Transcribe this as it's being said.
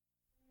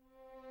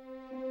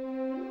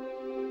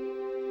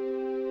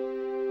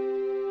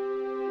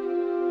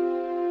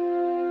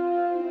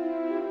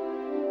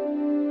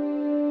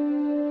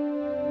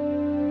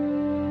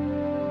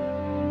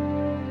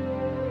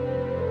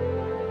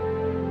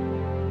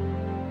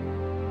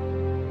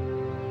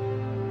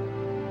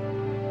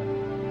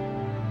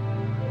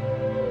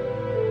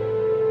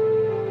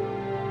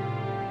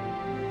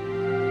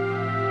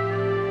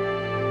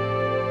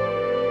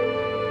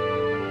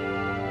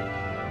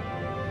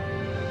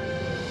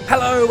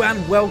Hello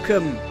and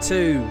welcome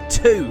to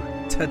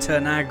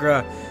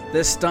Tanagra,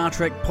 the Star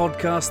Trek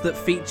podcast that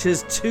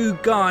features two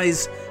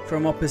guys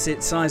from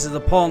opposite sides of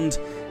the pond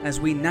as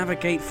we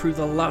navigate through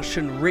the lush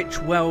and rich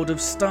world of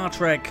Star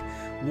Trek,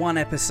 one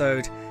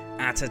episode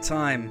at a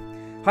time.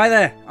 Hi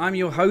there, I'm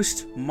your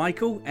host,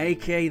 Michael,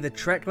 aka the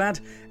Trek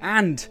Lad,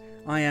 and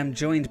I am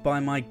joined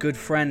by my good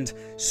friend,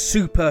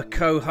 super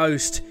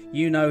co-host,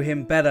 you know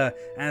him better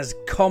as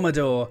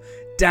Commodore,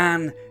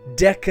 Dan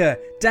Decker.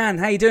 Dan,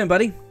 how you doing,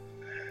 buddy?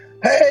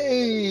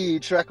 Hey,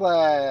 Trek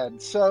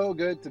Lad! So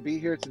good to be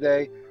here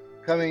today,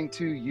 coming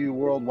to you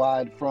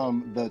worldwide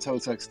from the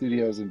ToeTech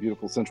Studios in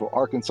beautiful Central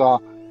Arkansas.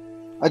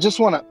 I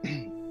just want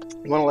to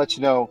let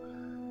you know,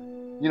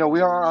 we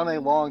are on a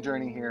long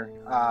journey here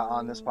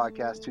on this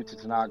podcast to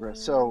Tanagra.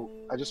 So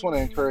I just want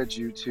to encourage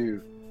you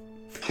to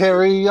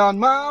carry on,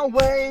 my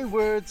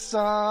wayward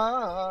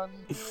son,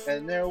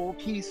 and there will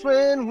peace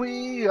when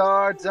we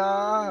are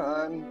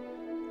done.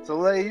 So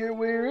lay your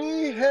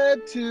weary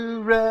head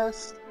to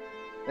rest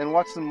and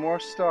watch some more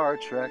Star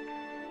Trek.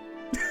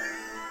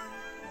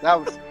 That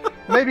was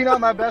maybe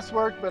not my best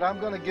work, but I'm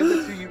going to give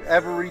it to you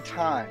every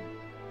time.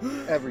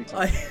 Every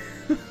time.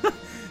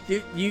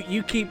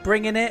 You keep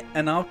bringing it,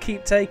 and I'll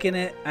keep taking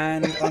it,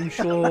 and I'm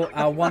sure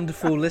our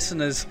wonderful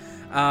listeners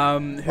who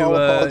all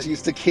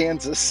apologies to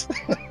Kansas.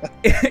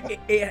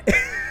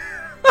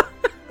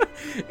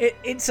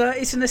 It's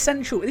an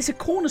essential, it's a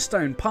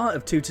cornerstone part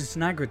of Tutor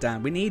Tanagra,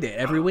 Dan. We need it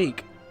every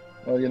week.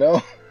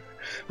 Well,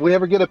 if we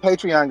ever get a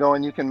Patreon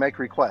going, you can make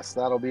requests.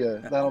 That'll be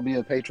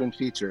a patron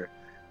feature.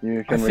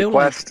 You can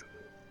request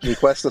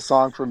a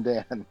song from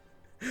Dan.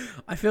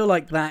 I feel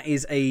like that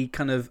is a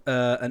kind of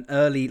an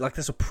early, like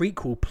that's a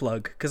prequel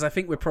plug, because I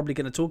think we're probably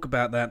going to talk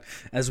about that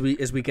as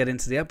we get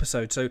into the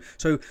episode. So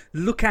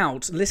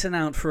listen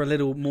out for a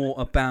little more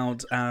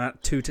about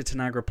Tutor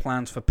Tanagra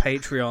plans for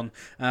Patreon.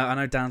 I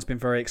know Dan's been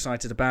very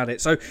excited about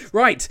it. So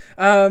right.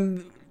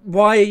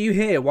 Why are you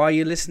here? Why are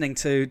you listening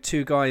to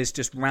two guys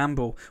just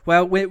ramble?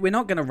 Well, we're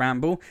not going to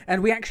ramble,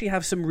 and we actually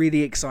have some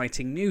really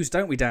exciting news,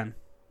 don't we, Dan?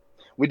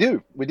 We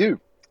do. We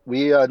took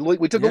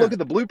a look at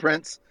the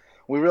blueprints.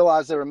 We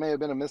realized there may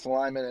have been a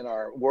misalignment in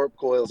our warp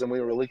coils, and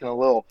we were leaking a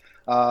little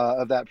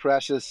of that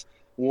precious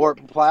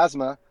warp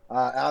plasma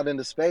out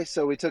into space.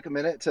 So we took a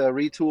minute to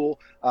retool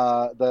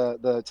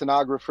the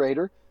Tanagra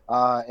freighter,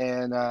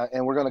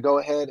 and we're going to go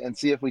ahead and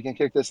see if we can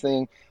kick this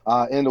thing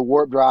into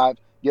warp drive,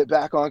 get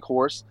back on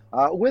course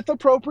with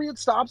appropriate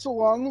stops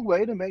along the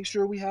way to make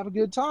sure we have a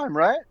good time,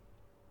 right?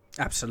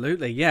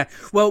 Absolutely, yeah.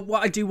 Well,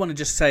 what I do want to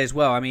just say as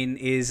well,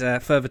 is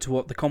further to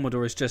what the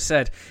Commodore has just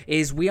said,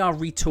 is we are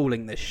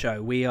retooling this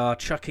show. We are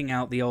chucking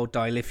out the old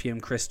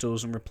dilithium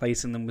crystals and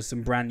replacing them with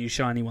some brand new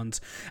shiny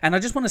ones. And I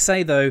just want to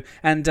say, though,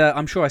 and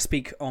I'm sure I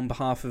speak on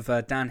behalf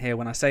of Dan here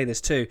when I say this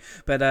too,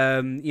 but,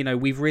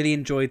 we've really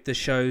enjoyed the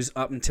shows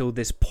up until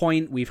this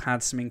point. We've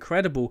had some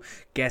incredible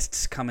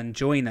guests come and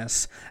join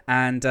us.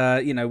 And,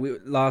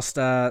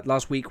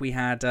 last week we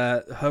had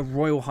Her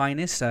Royal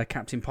Highness,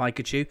 Captain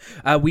Pikachu.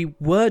 We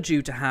were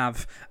due to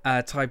have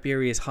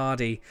Tiberius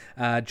Hardy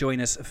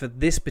join us for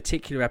this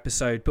particular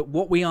episode, but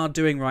what we are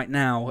doing right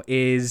now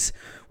is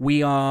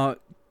we are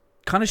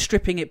kind of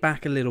stripping it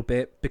back a little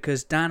bit,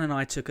 because Dan and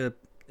I took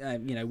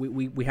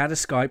we had a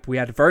Skype. We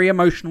had a very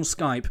emotional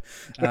Skype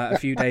a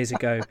few days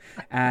ago,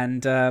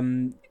 and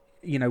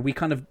we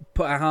kind of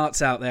put our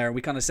hearts out there, and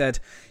we kind of said,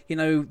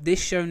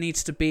 this show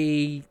needs to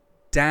be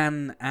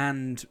Dan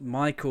and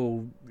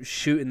Michael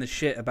shooting the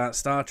shit about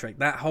Star Trek.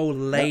 That whole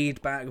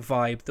laid-back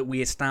vibe that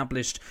we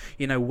established,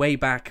 way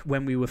back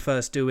when we were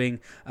first doing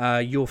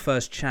your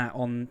first chat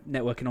on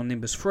Networking on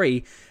Nimbus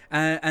 3.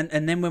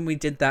 And then when we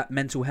did that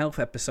mental health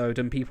episode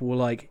and people were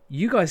like,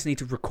 you guys need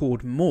to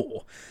record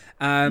more.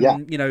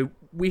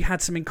 We had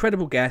some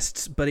incredible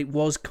guests, but it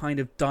was kind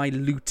of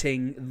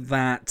diluting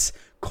that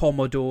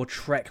Commodore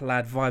Trek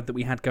Lad vibe that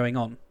we had going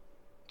on.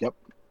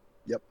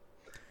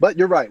 But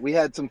you're right. We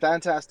had some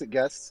fantastic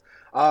guests,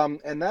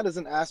 and that is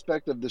an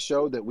aspect of the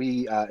show that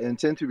we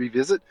intend to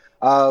revisit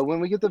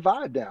when we get the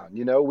vibe down.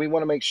 We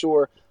want to make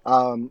sure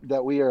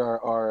that we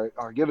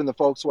are giving the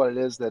folks what it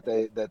is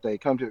that they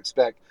come to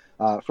expect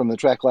from the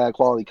Trek Lab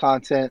quality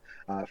content,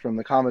 from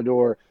the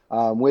Commodore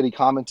witty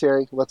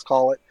commentary, let's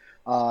call it,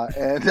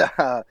 and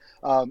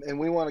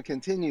we want to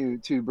continue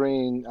to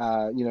bring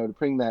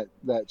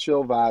that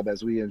chill vibe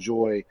as we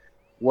enjoy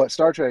what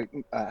Star Trek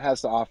has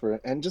to offer,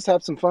 and just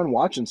have some fun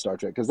watching Star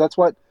Trek, because that's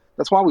why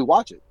we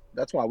watch it.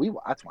 That's why I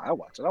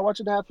watch it. I watch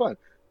it to have fun.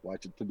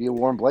 Watch it to be a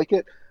warm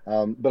blanket,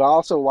 but I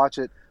also watch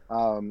it,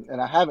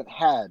 and I haven't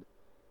had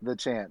the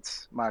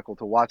chance, Michael,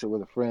 to watch it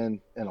with a friend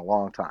in a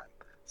long time.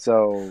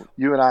 So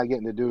you and I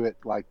getting to do it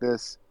like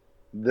this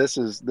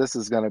is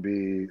going to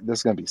be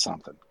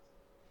something.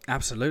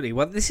 Absolutely.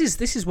 Well, this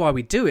is why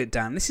we do it,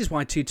 Dan. This is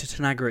why Two to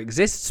Tanagra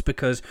exists,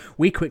 because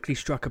we quickly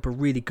struck up a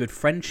really good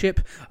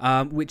friendship,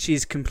 which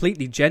is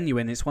completely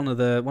genuine. It's one of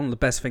the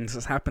best things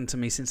that's happened to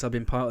me since I've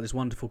been part of this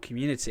wonderful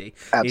community.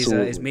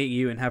 Absolutely. Is meeting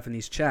you and having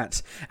these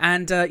chats,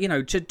 and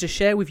to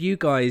share with you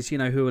guys,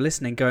 who are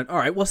listening, going, all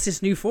right, what's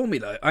this new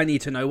formula? I need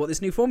to know what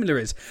this new formula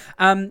is.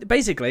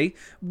 Basically,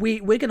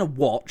 we're gonna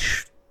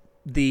watch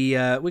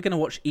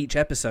each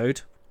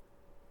episode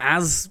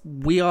as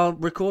we are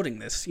recording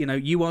this.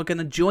 You are going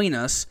to join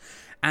us,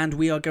 and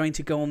we are going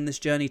to go on this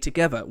journey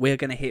together. We're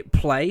going to hit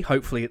play,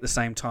 hopefully at the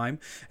same time,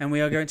 and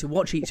we are going to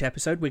watch each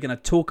episode. We're going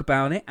to talk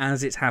about it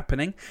as it's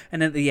happening,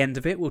 and at the end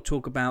of it, we'll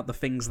talk about the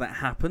things that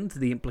happened,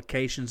 the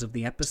implications of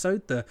the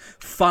episode, the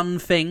fun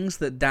things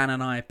that Dan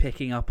and I are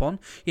picking up on.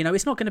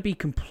 It's not going to be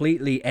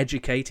completely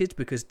educated,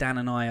 because Dan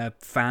and I are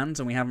fans,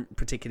 and we haven't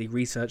particularly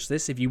researched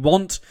this. If you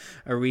want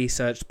a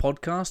researched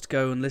podcast,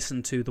 go and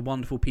listen to the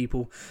wonderful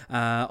people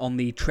on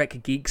the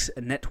Trek Geeks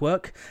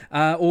network,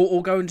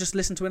 or go and just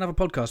listen to another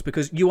podcast,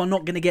 because you are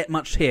not going to get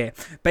much here.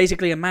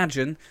 Basically,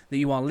 imagine that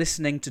you are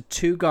listening to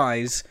two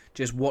guys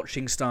just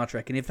watching Star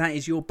Trek, and if that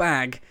is your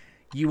bag,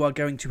 you are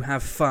going to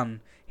have fun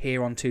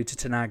here on Two to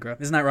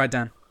Tanagra. Isn't that right,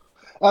 Dan?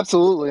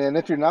 Absolutely. And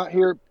if you're not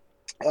here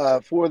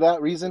for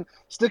that reason,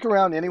 stick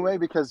around anyway,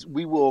 because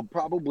we will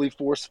probably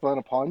force fun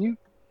upon you.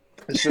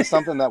 It's just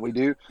something that we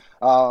do.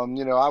 I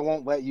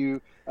won't let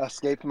you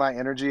escape my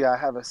energy. I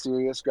have a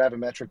serious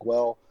gravimetric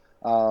well.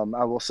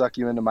 I will suck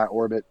you into my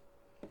orbit.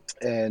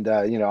 And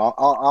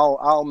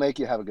I'll make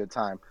you have a good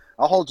time.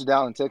 I'll hold you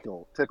down and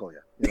tickle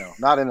you.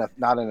 Not in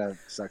a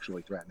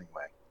sexually threatening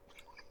way.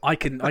 I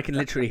can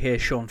literally hear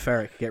Sean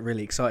Ferrick get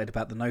really excited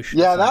about the notion.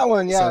 Yeah, that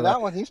one. Yeah, so,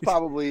 that one. He's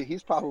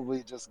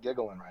probably just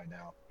giggling right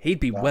now. He'd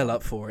be well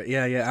up for it.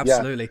 Yeah,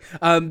 absolutely.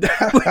 Yeah.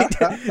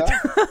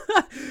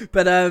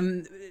 But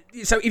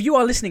so if you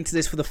are listening to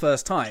this for the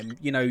first time,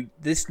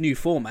 this new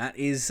format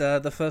is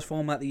the first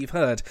format that you've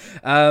heard.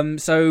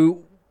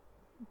 So.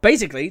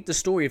 Basically, the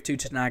story of Two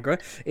to Tanagra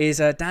is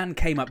Dan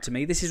came up to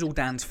me. This is all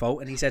Dan's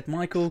fault. And he said,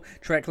 Michael,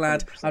 Trek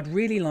lad, I'd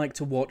really like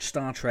to watch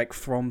Star Trek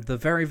from the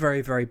very,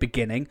 very, very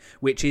beginning,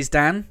 which is,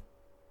 Dan?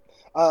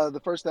 The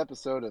first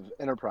episode of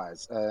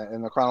Enterprise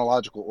in the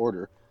chronological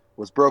order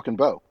was Broken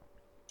Bow.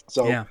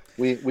 So yeah.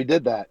 we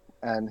did that.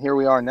 And here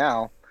we are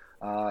now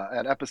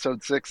at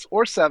episode 6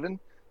 or 7,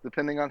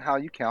 depending on how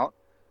you count.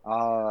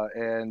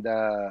 And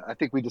I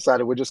think we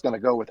decided we're just going to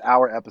go with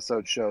our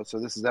episode show. So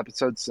this is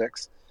episode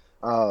 6.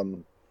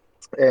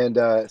 And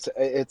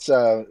it's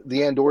the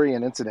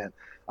Andorian incident,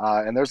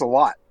 and there's a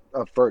lot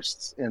of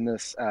firsts in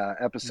this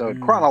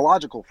episode,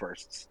 chronological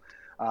firsts,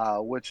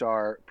 which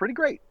are pretty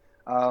great.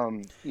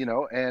 So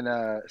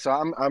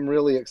I'm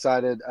really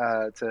excited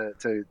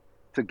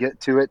to get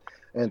to it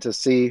and to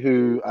see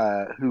who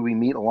we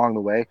meet along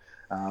the way,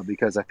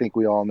 because I think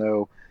we all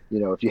know.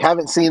 If you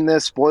haven't seen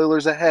this,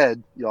 spoilers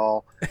ahead,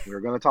 y'all.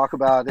 We're going to talk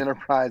about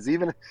Enterprise,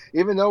 even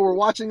though we're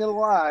watching it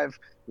live.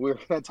 We're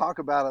going to talk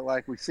about it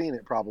like we've seen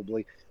it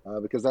probably,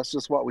 because that's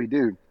just what we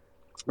do.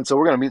 And so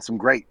we're going to meet some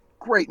great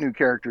new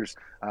characters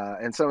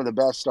and some of the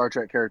best Star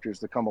Trek characters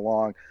to come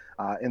along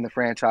in the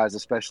franchise,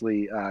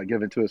 especially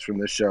given to us from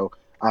this show.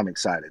 I'm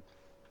excited.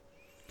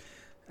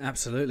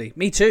 Absolutely.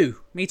 Me too.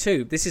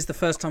 This is the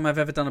first time I've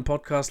ever done a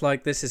podcast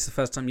like this. This is the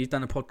first time you've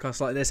done a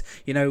podcast like this.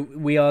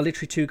 We are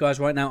literally two guys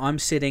right now. I'm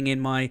sitting in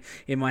my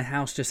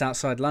house just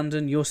outside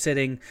London. You're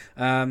sitting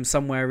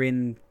somewhere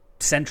in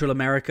Central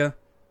America.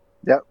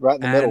 Yeah, right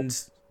in the middle.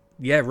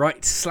 Yeah,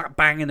 right, slap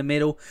bang in the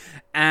middle.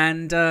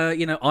 And,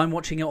 I'm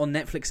watching it on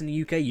Netflix in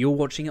the UK. You're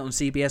watching it on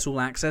CBS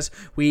All Access.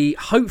 We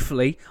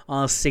hopefully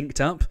are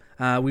synced up.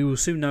 We will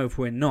soon know if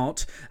we're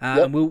not.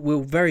 And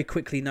we'll very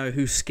quickly know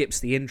who skips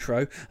the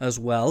intro as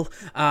well.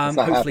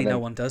 Hopefully happening. No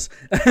one does.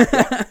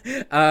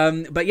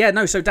 But yeah,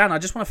 no, so Dan, I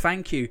just want to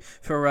thank you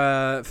for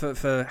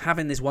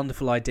having this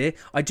wonderful idea.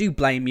 I do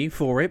blame you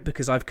for it,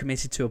 because I've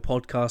committed to a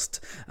podcast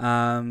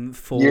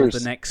for years. The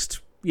next...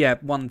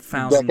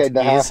 1,000 decade and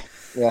a years.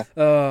 Half. Yeah,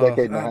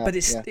 decade and a half. But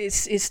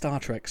it's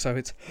Star Trek, so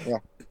it's you're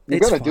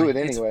going to do it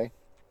anyway.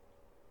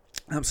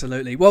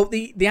 Absolutely. Well,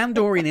 the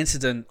Andorian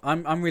incident,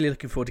 I'm really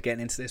looking forward to getting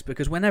into this,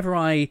 because whenever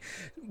I'm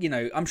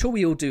sure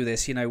we all do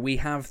this, we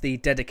have the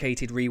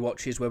dedicated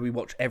rewatches where we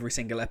watch every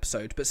single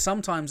episode, but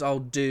sometimes I'll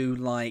do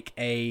like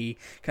a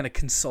kind of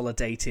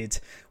consolidated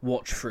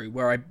watch through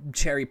where I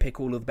cherry pick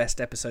all of the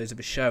best episodes of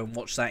a show and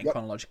watch that in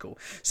chronological.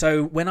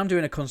 So when I'm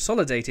doing a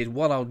consolidated,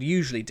 what I'll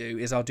usually do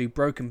is I'll do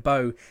Broken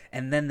Bow,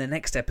 and then the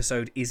next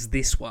episode is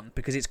this one,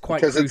 because it's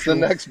quite crucial. It's the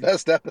next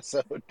best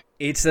episode.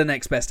 It's the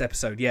next best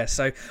episode, yes.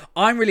 So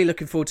I'm really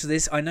looking forward to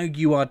this. I know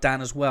you are,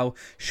 Dan, as well.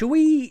 Should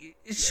we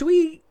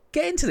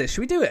get into this?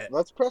 Should we do it?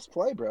 Let's press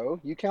play, bro.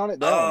 You count it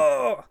down.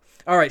 Oh,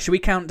 all right. Should we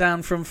count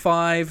down from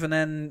 5 and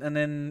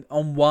then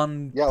on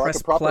 1 press like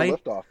a proper play?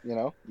 Liftoff,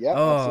 Yeah.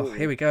 Oh, absolutely.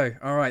 Here we go.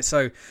 All right.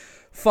 So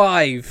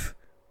 5,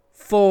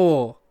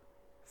 4,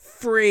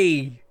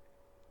 3,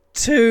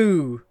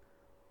 2,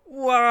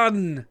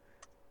 1,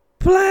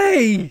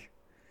 play.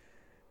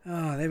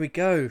 Oh, there we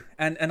go.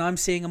 And I'm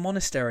seeing a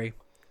monastery.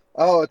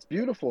 Oh, it's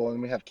beautiful,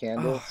 and we have Oh,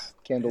 candles, it's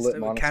candlelit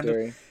candle.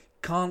 monastery,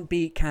 Can't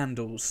beat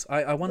candles.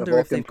 I the wonder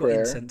if Vulcan they've got prayer.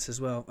 incense as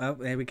well. Oh,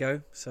 there we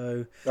go.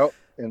 So Oh,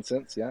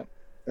 incense, yeah,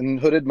 and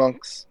hooded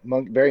monks,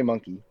 very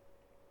monkey,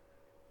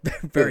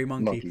 very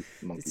monkey.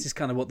 It's monkey. just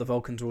kind of what the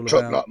Vulcans are all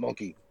Truck about. not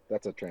monkey.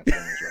 That's a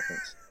Transformers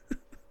reference.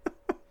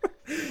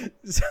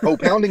 So, Oh,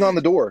 pounding on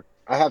the door.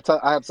 I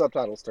have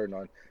subtitles turned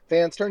on.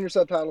 Fans, turn your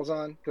subtitles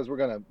on because we're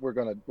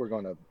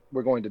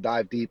going to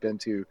dive deep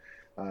into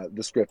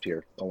the script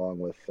here, along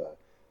with.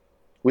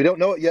 We don't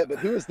know it yet, but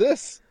who is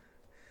this?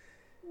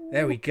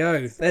 there we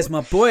go. There's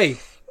my boy,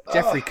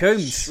 Jeffrey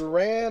Combs.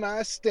 Shran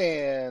I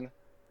stand.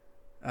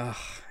 Oh,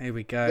 here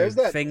we go. There's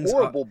that Things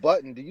horrible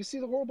button. Do you see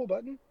the horrible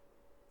button?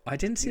 I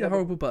didn't see You the have a-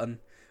 horrible button.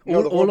 You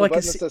know the horrible All I can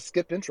button that see. says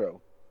skip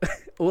intro.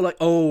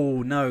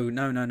 Oh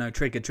no,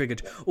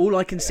 triggered. All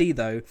I can see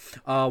though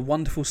are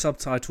wonderful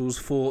subtitles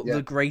for Yeah.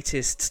 the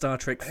greatest Star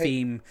Trek Hey.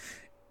 theme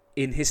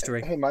in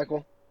history. Hey,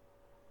 Michael.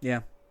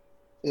 Yeah.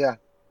 Yeah.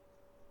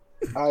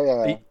 I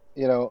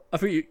I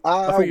thought you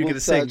I were will gonna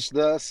sing. touch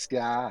the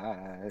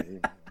sky.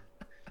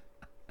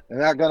 They're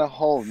not gonna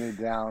hold me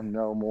down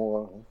no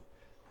more.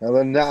 And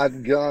they're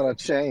not gonna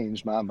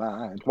change my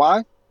mind. Why?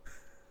 Why,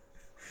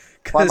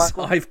 Because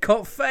Michael? I've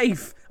got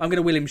faith. I'm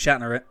gonna William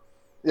Shatner it.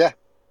 Yeah,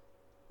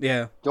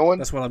 Yeah, going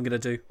that's what I'm gonna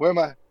do. where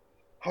my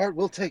heart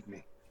will take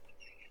me.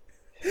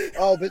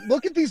 Oh, but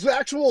look at these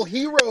actual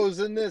heroes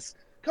in this.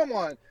 Come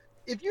on.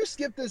 If you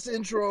skip this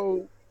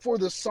intro for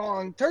the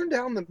song, turn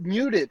down the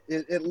mute it.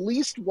 At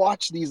least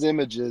watch these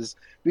images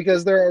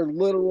because there are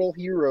literal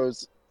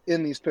heroes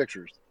in these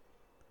pictures.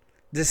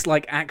 This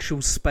like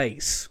actual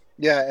space.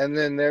 Yeah, and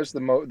then there's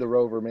the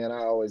rover, man.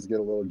 I always get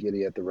a little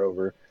giddy at the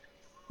rover.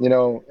 And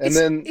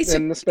then the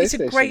space it's a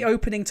station. great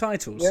opening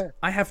titles. Yeah.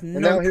 I have And no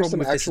now here's problem some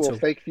with this at actual all.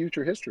 fake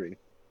future history.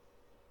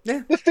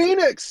 Yeah. The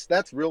Phoenix!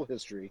 That's real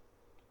history.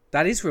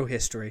 That is real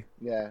history.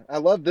 Yeah, I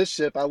love this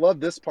ship. I love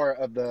this part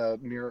of the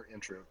mirror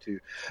intro too.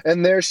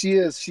 And there she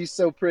is. She's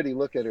so pretty.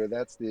 Look at her.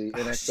 That's the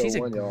NX-01, She's a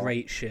y'all.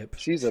 great ship.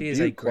 She's a she is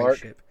a beaut, great Clark.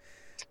 ship.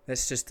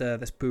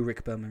 Let's boo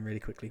Rick Berman really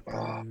quickly.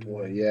 Oh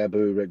boy, yeah,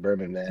 boo, Rick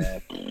Berman,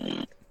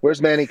 man.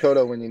 Where's Manny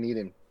Koto when you need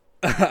him?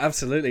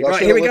 Absolutely. Y'all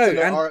Right, here we go. should've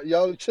listened to And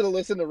y'all should have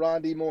listened to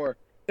Ron D. Moore.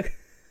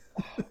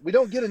 We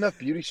don't get enough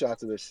beauty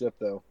shots of this ship,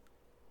 though.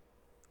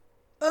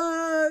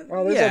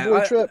 Oh, there's yeah, our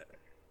boy Trip.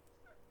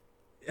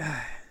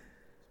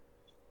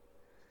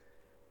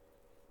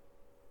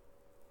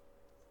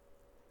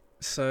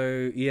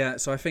 So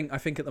I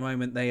think at the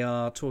moment they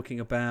are talking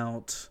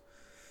about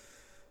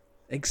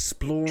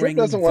exploring. Trip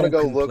doesn't want to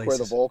go Vulcan look where the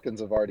places.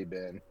 Vulcans have already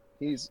been.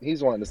 He's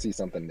wanting to see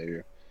something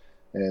new.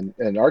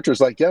 And Archer's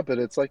like, yeah, but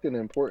it's like an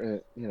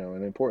important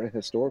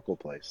historical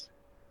place.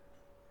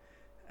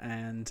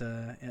 And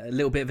a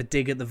little bit of a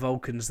dig at the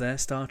Vulcans there.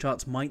 Star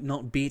charts might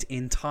not be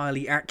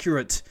entirely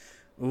accurate.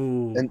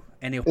 Ooh, And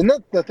any isn't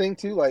that the thing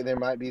too? Like there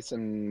might be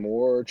some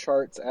more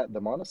charts at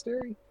the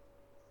monastery.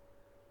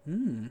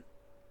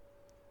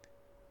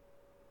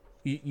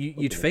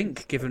 You'd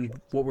think, given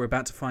what we're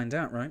about to find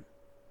out, right?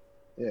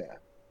 Yeah.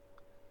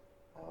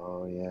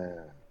 Oh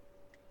yeah.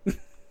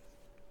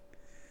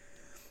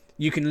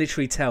 You can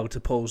literally tell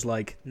T'Pol's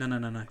like, no,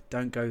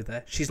 don't go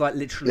there. She's like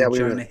literally Yeah, we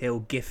Jonah were- Hill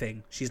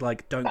gifting. She's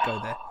like, don't go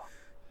there.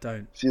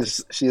 Don't.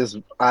 She is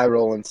eye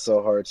rolling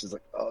so hard. She's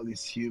like, oh,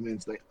 these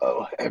humans,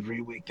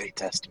 every week they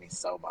test me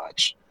so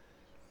much.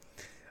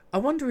 I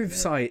wonder if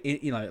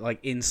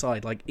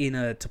inside, like in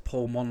a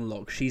T'Pol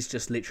monologue, she's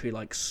just literally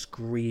like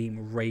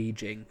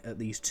raging at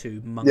these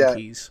two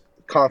monkeys.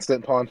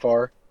 Constant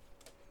Ponfar.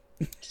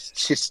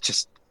 She's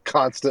just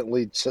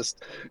constantly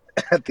just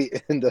at the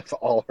end of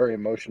all her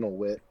emotional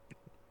wit.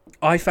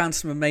 I found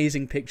some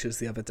amazing pictures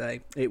the other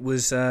day. It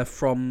was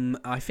from,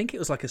 I think it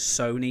was like a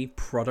Sony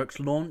product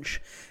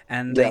launch,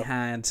 and they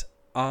had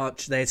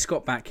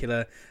Scott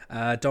Bakula,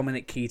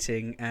 Dominic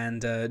Keating,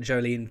 and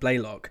Jolene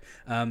Blaylock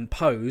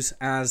pose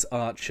as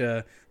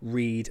Archer,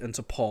 Reed, and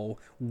T'Pol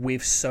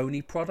with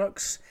Sony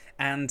products.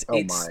 And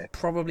it's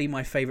probably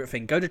my favourite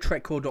thing. Go to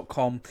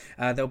trekcore.com.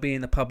 They'll be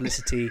in the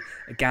publicity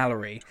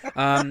gallery.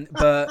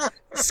 But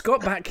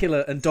Scott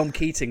Bakula and Dom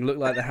Keating look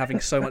like they're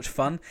having so much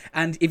fun.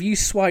 And if you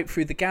swipe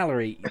through the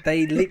gallery,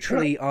 they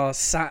literally are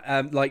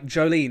sat like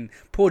Jolene,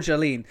 poor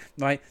Jolene,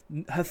 right?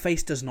 Her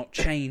face does not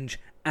change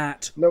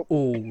at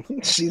all.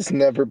 She's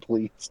never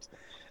pleased.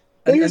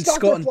 And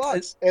Scott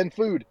and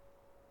food.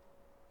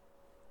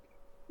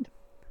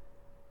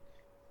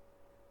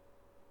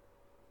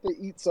 They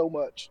eat so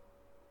much.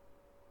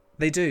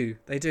 They do.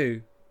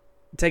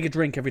 Take a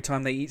drink every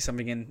time they eat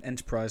something in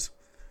Enterprise.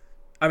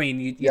 I mean,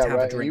 you'd have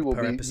a drink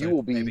per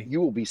episode.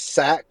 You will be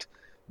sacked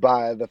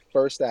by the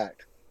first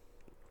act.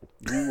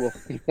 You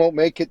won't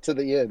make it to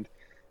the end.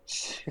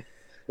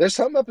 There's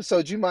some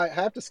episodes you might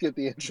have to skip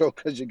the intro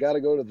because you got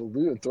to go to the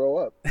loo and throw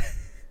up.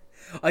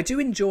 I do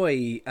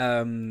enjoy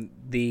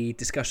the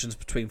discussions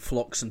between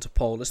Phlox and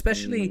T'Pol,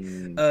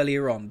 especially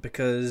earlier on,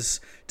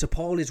 because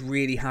T'Pol is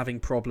really having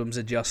problems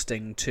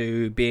adjusting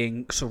to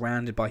being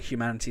surrounded by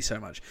humanity so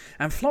much.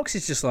 And Phlox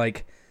is just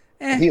like,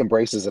 he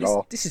embraces it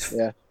all. This is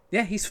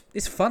Yeah,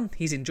 it's fun.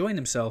 He's enjoying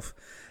himself,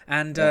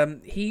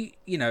 and he,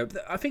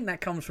 I think that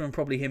comes from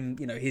probably him,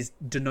 his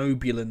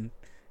Denobulan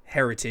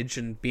heritage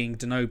and being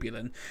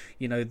Denobulan.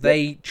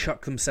 They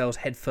chuck themselves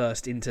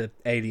headfirst into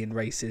alien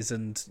races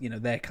and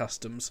their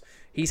customs.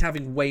 He's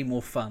having way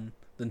more fun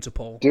than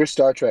T'Pol. Dear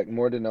Star Trek,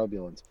 more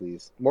Denobulans,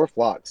 please. More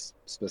Phlox,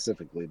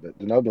 specifically, but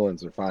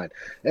Denobulans are fine.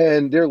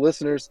 And dear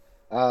listeners,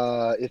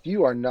 if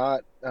you are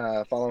not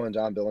following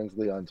John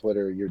Billingsley on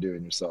Twitter, you're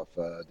doing yourself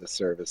a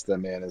disservice. That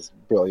man is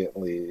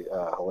brilliantly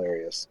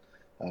hilarious,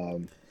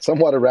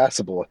 somewhat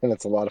irascible, and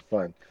it's a lot of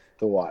fun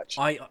to watch.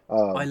 I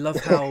love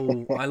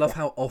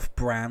how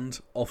off-brand,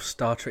 off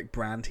Star Trek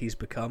brand he's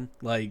become.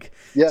 Like,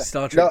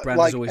 Star Trek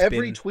brand has always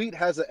every been. tweet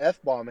has an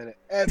F-bomb in it.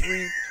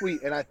 Every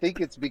tweet, and I think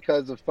it's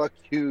because of "fuck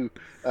you."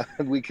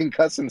 We can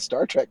cuss in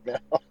Star Trek now.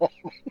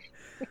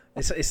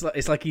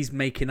 It's like he's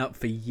making up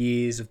for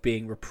years of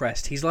being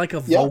repressed. He's like a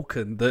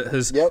Vulcan that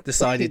has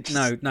decided,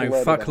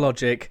 no, fuck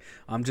logic.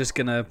 I'm just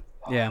gonna,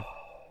 The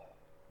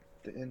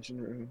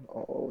engine room.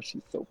 Oh,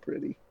 she's so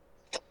pretty.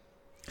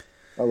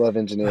 I love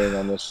engineering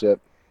on this ship.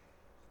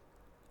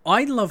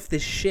 I love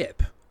this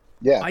ship.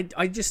 Yeah,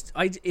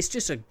 it's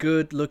just a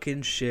good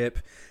looking ship,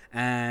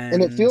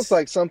 and it feels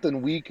like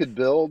something we could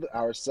build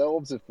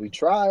ourselves if we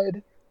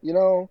tried.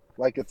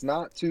 Like it's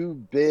not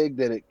too big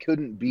that it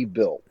couldn't be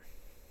built.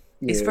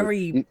 It's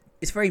very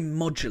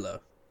modular.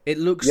 It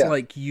looks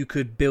like you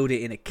could build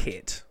it in a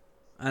kit,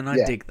 and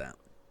I dig that.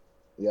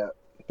 Yeah,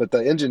 but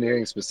the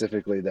engineering,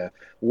 specifically the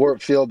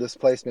warp field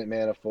displacement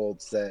manifold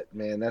set,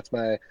 man, it's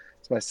my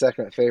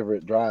second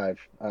favorite drive.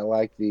 I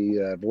like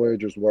the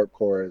Voyager's warp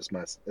core is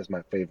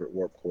my favorite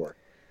warp core,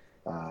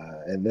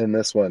 and then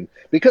this one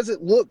because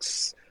it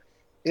looks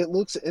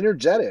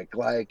energetic.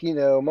 Like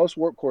most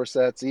warp core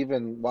sets.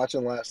 Even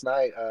watching last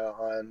night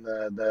on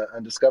the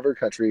Undiscovered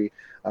Country,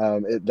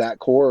 that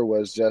core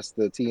was just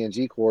the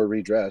TNG core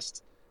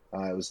redressed.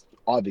 It was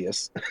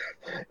obvious,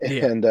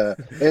 and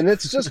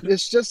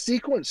it's just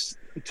sequence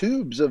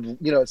tubes of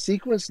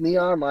sequence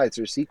neon lights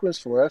or sequence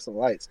fluorescent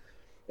lights,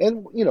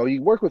 and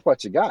you work with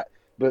what you got.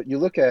 But you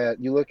look at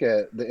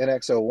the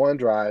NX-01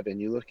 drive,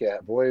 and you look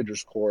at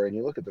Voyager's core, and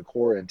you look at the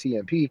core in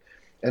TMP.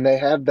 And they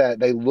have that.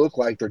 They look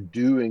like they're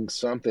doing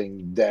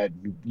something that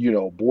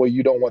boy,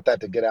 you don't want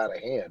that to get out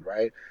of hand,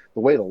 right?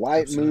 The way the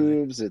light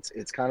moves,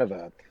 it's kind of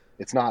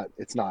it's not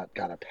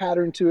got a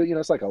pattern to it.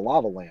 It's like a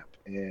lava lamp,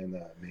 and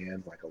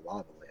like a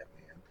lava lamp,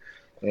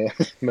 man.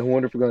 And I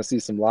wonder if we're going to see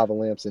some lava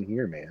lamps in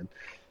here, man.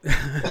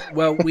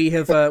 Well,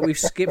 we've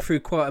skipped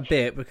through quite a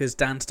bit because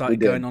Dan started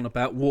going on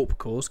about warp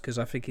cores, because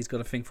I think he's got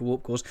a thing for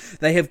warp cores.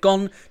 They have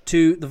gone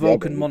to the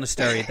Vulcan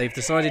monastery. They've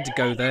decided to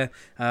go there.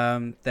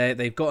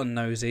 They've gotten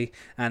nosy,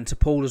 and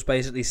T'Pol has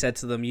basically said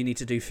to them, "You need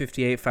to do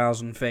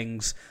 58,000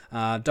 things.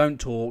 Don't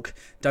talk.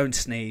 Don't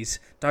sneeze.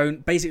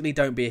 Don't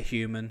be a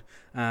human."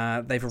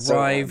 They've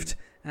arrived,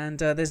 and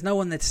there's no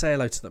one there to say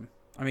hello to them.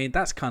 I mean,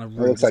 that's kind of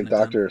rude. It looks like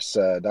Doctor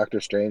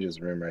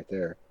Strange's room right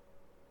there.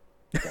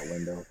 That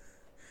window.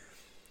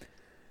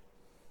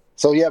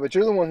 So yeah, but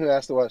you're the one who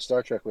asked to watch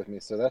Star Trek with me,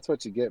 so that's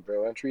what you get,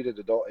 bro. Untreated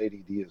adult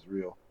ADD is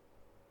real.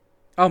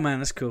 Oh man,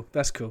 that's cool.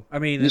 I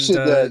mean, you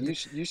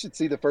should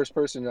see the first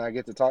person I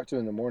get to talk to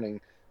in the morning,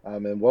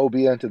 and woe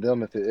be unto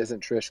them if it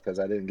isn't Trish, because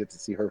I didn't get to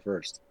see her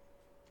first.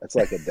 That's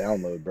like a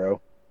download,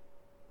 bro.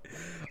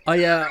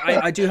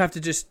 I do have to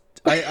just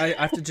I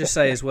have to just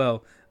say as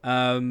well,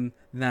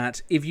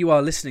 that if you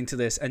are listening to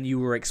this and you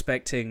were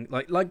expecting,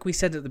 like we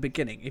said at the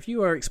beginning, if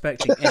you are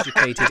expecting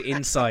educated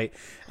insight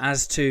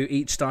as to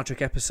each Star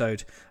Trek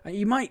episode,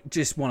 you might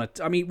just want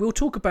to. I mean, we'll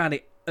talk about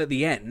it at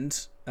the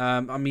end.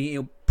 I mean,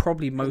 it'll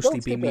probably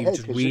mostly be me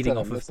just reading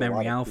off of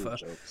Memory Alpha.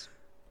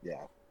 Yeah,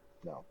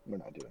 no, we're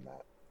not doing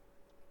that.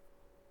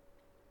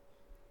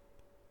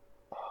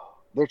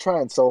 They're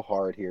trying so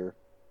hard here.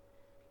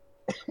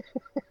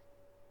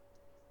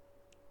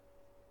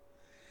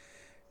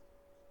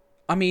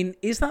 I mean,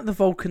 is that the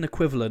Vulcan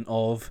equivalent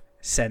of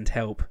send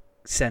help,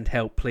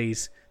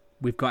 please?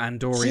 We've got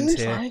Andorians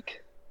here.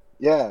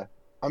 Yeah.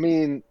 I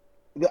mean,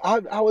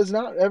 I was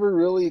not ever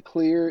really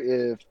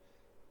clear if,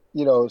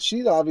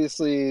 she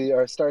obviously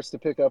starts to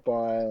pick up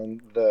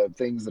on the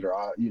things that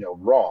are,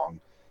 wrong.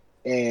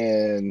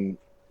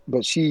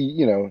 But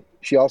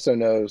she also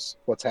knows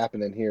what's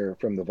happening here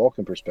from the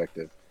Vulcan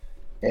perspective.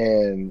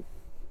 And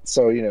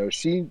so,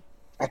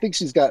 I think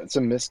she's got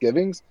some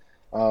misgivings.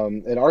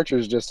 And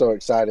Archer's just so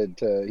excited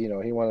to,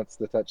 he wants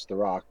to touch the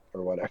rock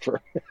or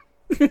whatever.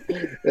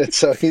 And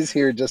so he's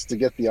here just to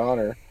get the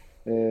honor.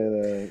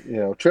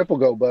 And, Trip will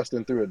go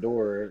busting through a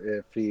door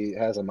if he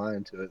has a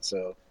mind to it.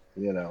 So,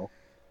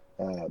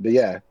 but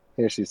yeah,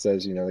 here she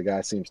says, the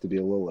guy seems to be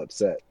a little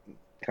upset,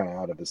 kind of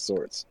out of his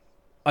sorts.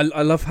 I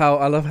love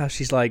how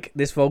she's like,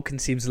 this Vulcan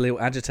seems a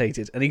little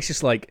agitated, and he's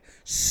just like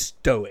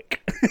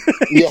stoic.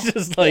 He's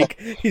just like,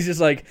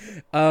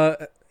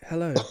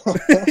 hello.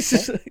 It's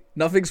just,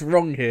 nothing's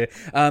wrong here.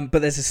 But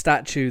there's a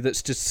statue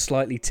that's just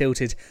slightly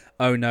tilted.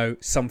 Oh no,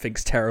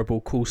 something's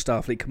terrible. Call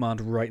Starfleet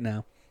Command right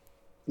now.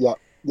 Yep.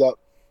 Oh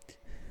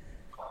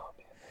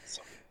man, that's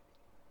so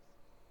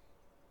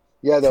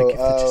Yeah, Forgive the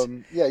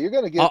though. Yeah, oh,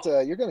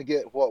 you're gonna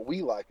get what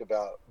we like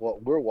about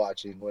what we're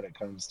watching when it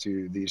comes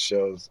to these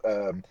shows.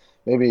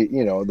 Maybe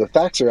the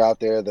facts are out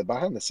there, the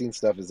behind the scenes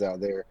stuff is out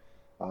there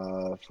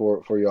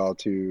for y'all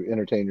to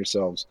entertain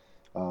yourselves.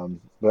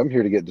 But I'm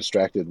here to get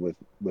distracted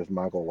with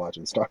Michael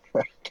watching Star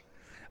Trek.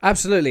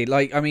 absolutely.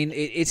 Like, I mean,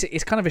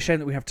 it's kind of a shame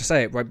that we have to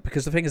say it, right?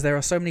 Because the thing is, there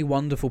are so many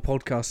wonderful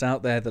podcasts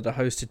out there that are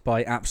hosted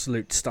by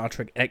absolute Star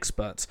Trek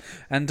experts,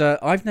 and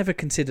I've never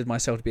considered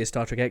myself to be a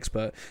Star Trek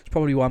expert. It's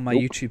probably why my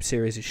Nope, YouTube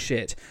series is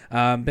shit.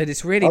 But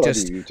it's I really love your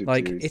just YouTube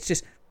like series. it's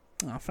just.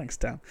 Oh, thanks,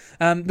 Dan.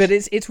 But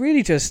it's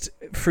really just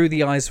through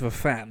the eyes of a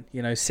fan,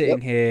 sitting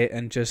Yep, here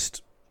and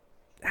just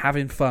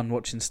having fun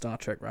watching Star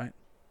Trek, right?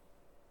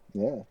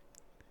 yeah,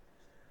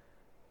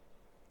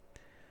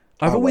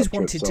 I've I always love Trip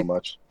wanted so to.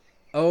 much.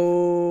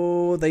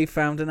 Oh, they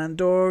found an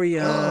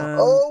Andorian.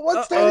 Oh,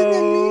 what's that in the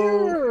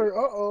Uh-oh. mirror?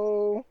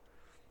 Uh-oh.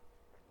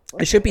 It What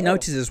the should be hell?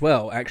 noted as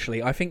well.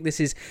 Actually, I think this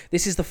is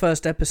the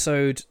first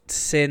episode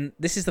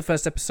this is the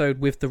first episode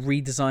with the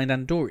redesigned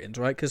Andorians,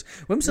 right? Because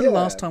when was the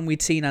last Yeah. time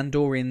we'd seen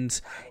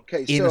Andorians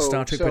Okay, in a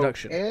Star Trek so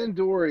production?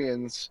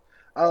 Andorians,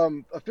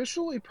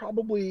 officially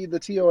probably the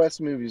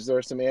TOS movies. There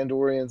are some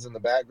Andorians in the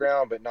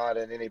background, but not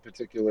in any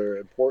particular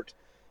import.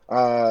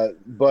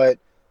 But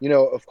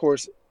of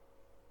course,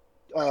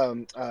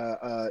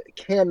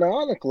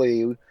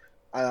 canonically,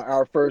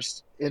 our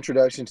first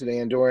introduction to the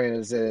Andorian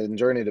is in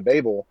Journey to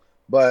Babel,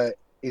 but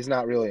he's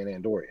not really an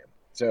Andorian,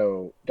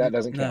 so that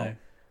doesn't count.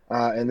 No.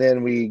 And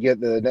then we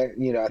get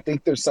I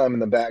think there's some in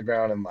the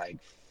background in like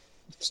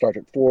Star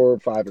Trek 4,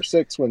 5, or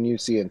 6 when you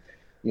see in,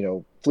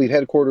 fleet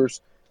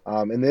headquarters.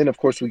 And then, of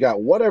course, we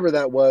got whatever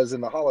that was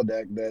in the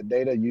holodeck that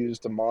Data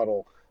used to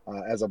model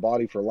as a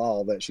body for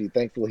Lal that she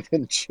thankfully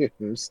didn't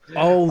choose.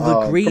 Oh,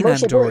 the green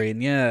Commercial break.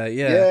 Andorian. Yeah,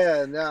 yeah.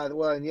 Yeah, no,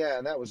 well, yeah,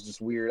 and that was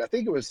just weird. I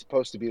think it was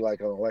supposed to be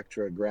like an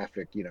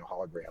electrographic,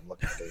 hologram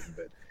looking thing,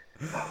 but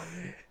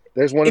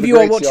there's one of If the you are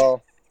greats, watching,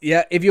 y'all.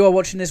 yeah, if you are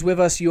watching this with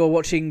us, you are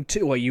watching,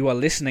 you are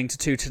listening to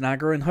Tu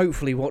Tanagra and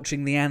hopefully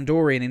watching the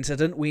Andorian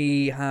incident.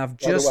 We have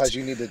Otherwise, just,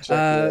 you need to check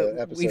the we've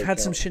episode had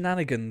some count.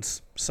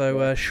 shenanigans. So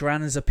Yeah.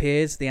 Shran has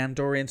appeared. The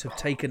Andorians have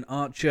taken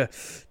Archer,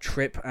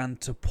 Trip, and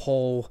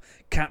T'Pol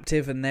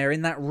captive, and they're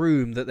in that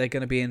room that they're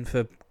going to be in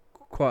for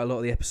quite a lot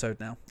of the episode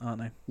now,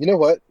 aren't they? You know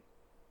what?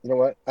 You know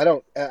what?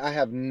 I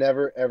have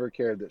never ever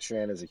cared that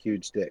Shran is a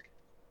huge dick.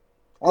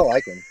 I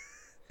like him.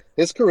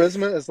 His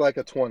charisma is like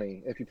a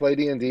 20. If you play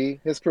D&D,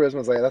 his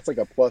charisma is that's like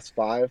a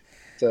 +5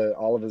 to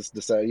all of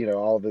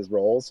all of his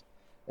rolls.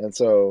 And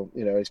so,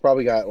 he's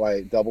probably got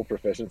like double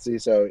proficiency.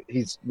 So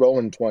he's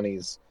rolling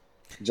 20s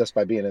just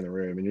by being in the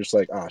room. And you're just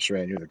like, ah,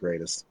 Shran, you're the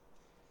greatest.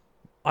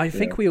 I You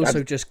think know, we I,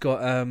 also just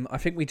got. I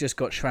think we just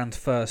got Shran's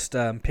first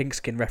pink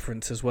skin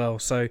reference as well.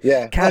 So yeah.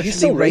 Oh, he's casually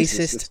so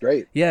racist. It's racist.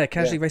 great. Yeah, Yeah.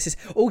 casually racist.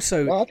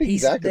 Also, No, I think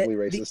he's he's actively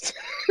racist.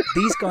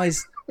 these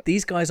guys.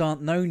 These guys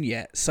aren't known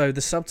yet, so the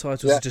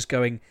subtitles Yeah. are just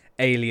going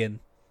alien.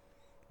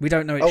 We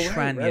don't know it's Oh, right, Shran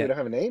right. We yet. don't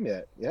have a name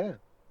yet. Yeah.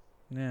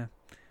 Yeah.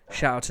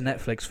 Shout out to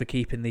Netflix for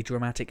keeping the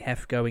dramatic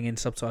heft going in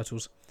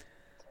subtitles.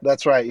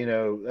 That's right.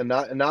 And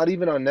not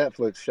even on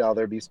Netflix shall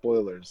there be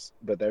spoilers,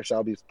 but there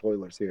shall be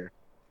spoilers here.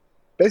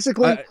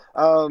 Basically,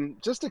 I,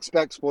 just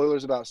expect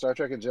spoilers about Star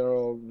Trek in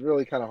general.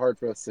 Really kind of hard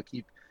for us to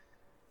keep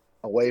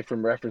away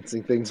from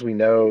referencing things we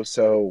know.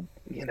 So,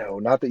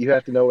 not that you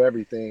have to know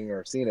everything or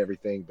have seen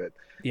everything, but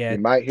yeah, you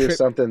might hear Trip.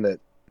 something that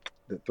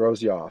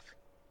throws you off.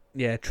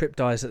 Yeah, Trip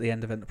dies at the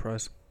end of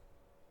Enterprise.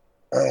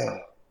 Ugh,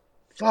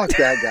 fuck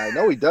that guy.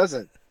 No, he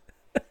doesn't.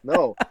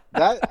 No,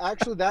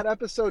 that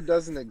episode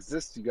doesn't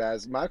exist, you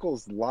guys.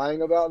 Michael's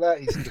lying about that.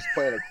 He's just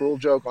playing a cruel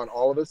joke on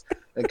all of us,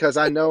 and because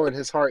I know in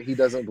his heart he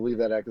doesn't believe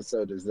that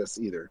episode exists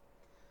either.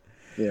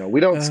 We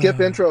don't skip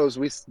intros.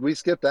 We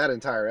skip that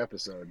entire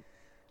episode.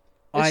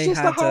 It's I just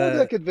a had.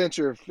 holodeck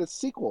adventure, a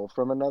sequel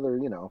from another.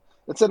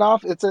 It's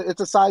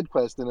a side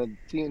quest in a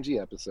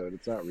TNG episode.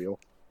 It's not real.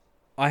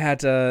 I had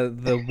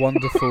the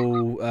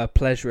wonderful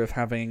pleasure of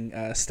having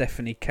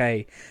Stephanie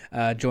Kay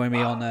join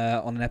me on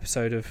an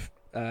episode of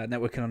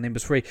Networking on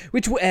Nimbus 3,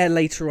 which will air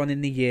later on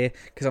in the year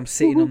because I'm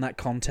sitting on that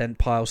content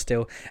pile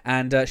still.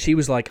 And she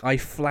was like, I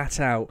flat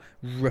out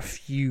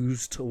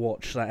refuse to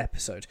watch that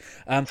episode.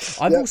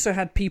 I've also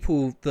had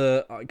people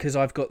because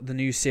I've got the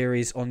new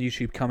series on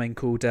YouTube coming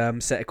called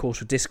Set a Course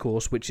for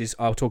Discourse, which is,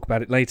 I'll talk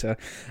about it later.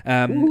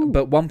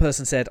 But one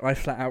person said, I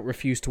flat out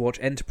refuse to watch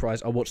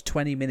Enterprise. I watched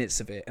 20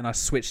 minutes of it and I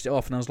switched it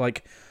off and I was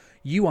like,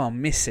 you are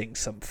missing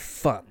some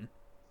fun.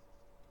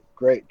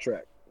 Great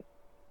Trek.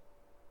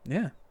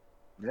 Yeah.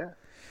 Yeah.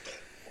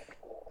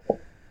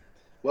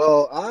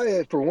 Well,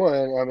 for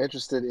one, I'm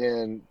interested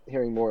in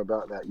hearing more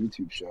about that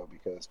YouTube show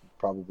because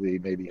probably,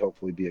 maybe,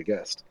 hopefully be a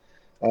guest.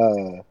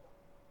 And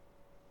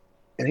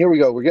here we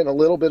go. We're getting a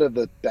little bit of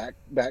the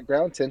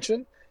background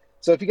tension.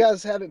 So if you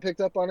guys haven't picked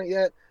up on it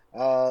yet,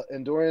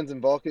 Andorians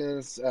and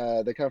Vulcans,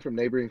 they come from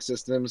neighboring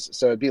systems.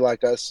 So it'd be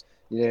like us,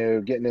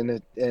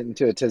 getting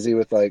into a tizzy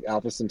with like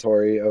Alpha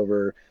Centauri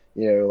over,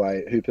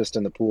 like who pissed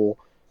in the pool.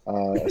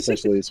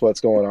 Essentially, it's what's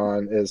going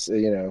on is,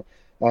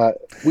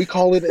 We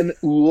call it an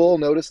ool.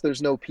 Notice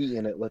there's no P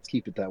in it. Let's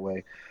keep it that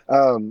way.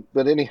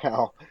 But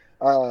anyhow,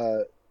 uh,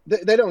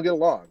 they don't get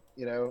along,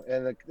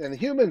 and the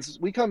humans,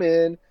 we come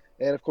in,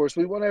 and of course,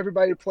 we want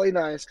everybody to play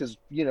nice because,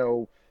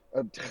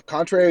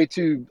 contrary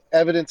to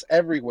evidence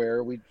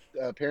everywhere, we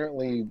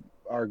apparently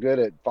are good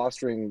at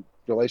fostering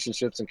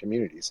relationships and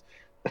communities.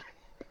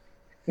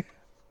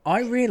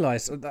 I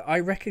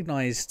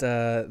recognized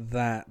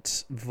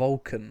that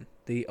Vulcan,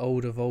 the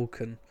older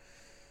Vulcan.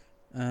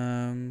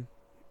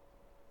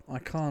 I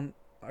can't.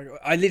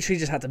 I literally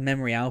just had to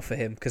memory alpha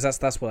him because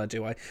that's what I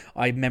do.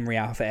 I memory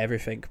alpha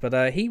everything.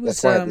 But he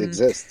was That's why it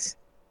exists.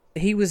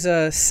 he was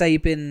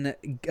Sabin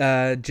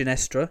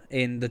Genestra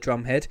in the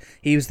Drumhead.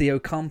 He was the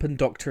Okampan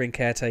Doctor in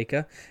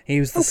Caretaker. He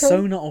was the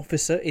Sonar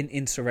Officer in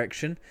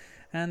Insurrection,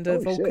 and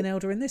Vulcan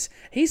Elder in this.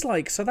 He's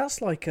like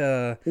that's like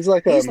he's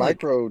like a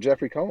micro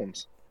Jeffrey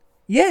Combs.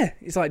 Yeah,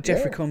 he's like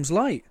Jeffrey Combs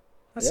light.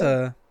 That's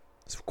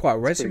quite a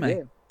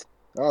resume.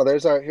 Oh,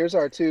 here's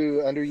our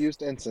two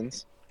underused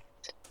ensigns.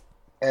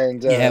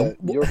 And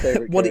your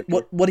favorite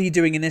what are you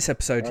doing in this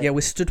episode? Right. Yeah, we're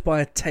stood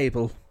by a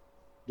table.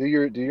 Do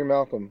your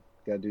Malcolm.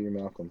 Gotta do your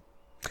Malcolm.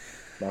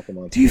 Malcolm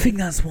on. Do you think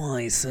that's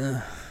wise,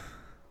 sir?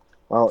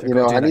 Well,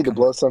 I need to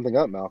blow something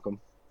up, Malcolm.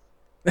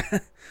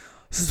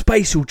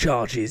 Spatial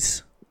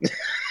charges.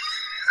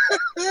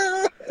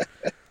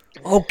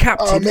 Oh,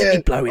 Captain, let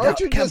me blow it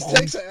Archer up. Come just on.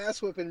 takes an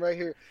ass whipping right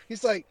here.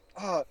 He's like,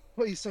 what,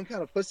 you some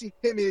kind of pussy?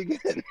 Hit me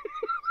again.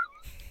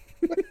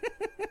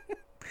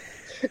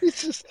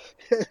 He's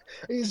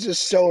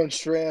just showing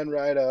Strand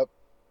right up.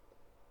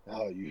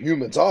 Oh, you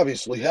humans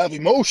obviously have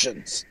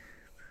emotions.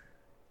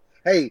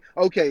 Hey,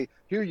 okay,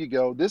 here you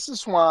go. This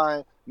is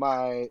why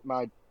my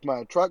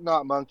Truck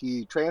Not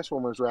Monkey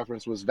Transformers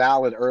reference was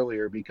valid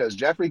earlier, because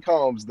Jeffrey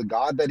Combs, the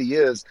god that he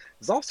is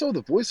also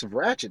the voice of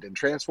Ratchet in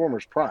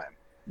Transformers Prime,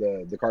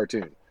 the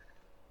cartoon.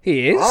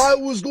 He is? I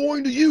was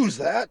going to use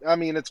that. I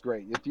mean, it's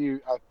great. If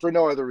you, for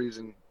no other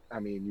reason, I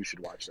mean, you should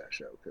watch that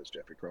show because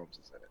Jeffrey Combs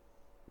is in it.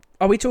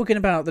 Are we talking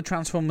about the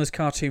Transformers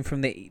cartoon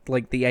from the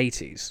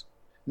 80s?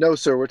 No,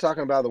 sir. We're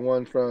talking about the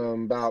one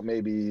from about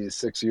maybe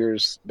 6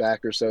 years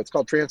back or so. It's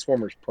called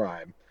Transformers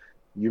Prime.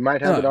 You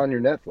might have it on your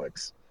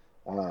Netflix.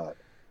 But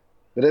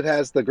it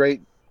has the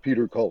great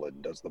Peter Cullen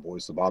does the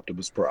voice of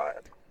Optimus Prime.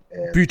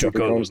 And Peter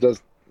Cullen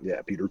does,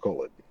 Peter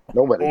Cullen.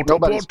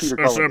 Nobody's Peter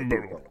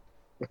Cullen.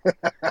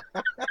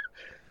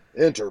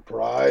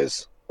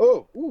 Enterprise.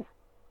 Oh, ooh.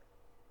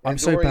 I'm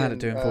so bad at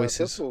doing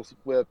voices. Pistol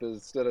whip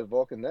instead of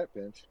Vulcan neck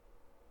pinch.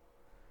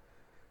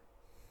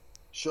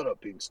 Shut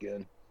up, pink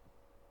skin.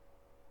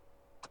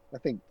 I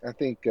think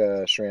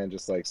Strand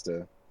just likes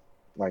to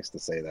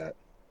say that.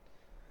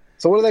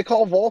 So what do they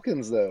call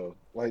Vulcans though?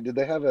 Like, did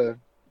they have a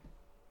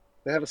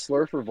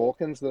slur for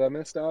Vulcans that I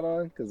missed out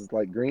on? Because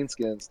like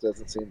greenskins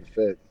doesn't seem to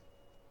fit.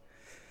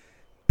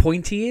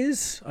 Pointy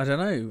ears? I don't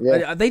know.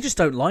 Yeah. They just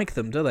don't like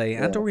them, do they?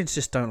 Yeah. Andorians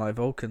just don't like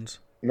Vulcans.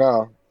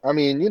 No, I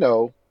mean,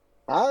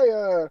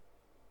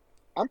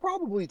 I'm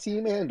probably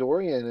Team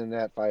Andorian in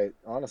that fight,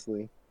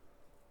 honestly.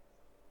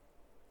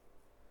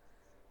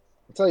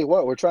 I'll tell you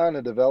what, we're trying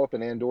to develop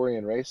an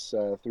Andorian race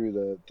through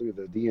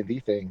the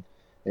D&D thing,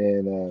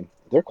 and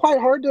they're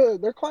quite hard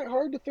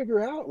to figure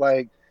out.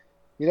 Like,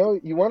 you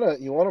want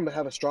them to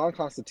have a strong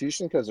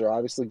constitution because they're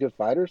obviously good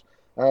fighters,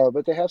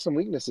 but they have some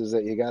weaknesses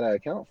that you got to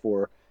account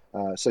for.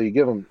 So you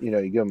give them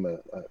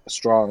a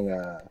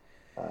strong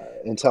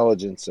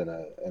intelligence and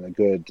a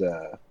good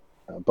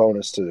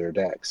bonus to their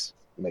decks.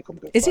 Make them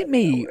good. Is it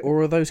me,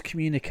 or are those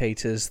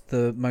communicators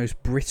the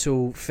most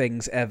brittle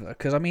things ever?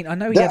 Because I mean, I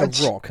know he had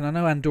a rock, and I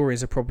know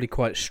Andorians are probably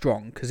quite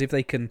strong because if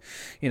they can,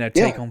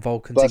 take on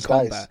Vulcans in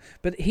combat.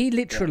 But he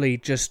literally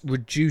just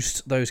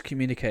reduced those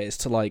communicators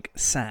to like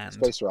sand,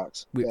 space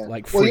rocks. With,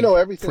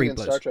 everything in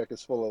Star Trek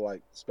is full of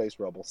like space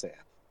rubble, sand,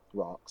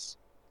 rocks.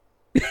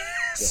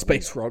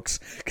 Space rocks,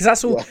 because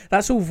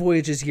that's all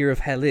Voyager's Year of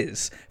Hell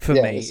is for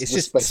me. It's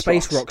just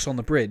space rocks on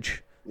the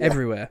bridge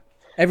everywhere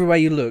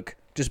you look.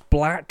 Just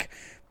black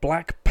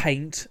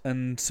paint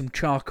and some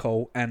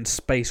charcoal and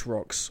space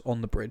rocks on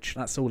the bridge.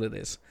 That's all it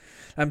is.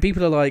 And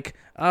people are like,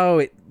 "Oh,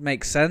 it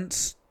makes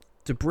sense.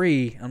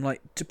 Debris." I'm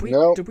like,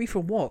 debris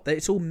for what?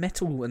 It's all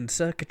metal and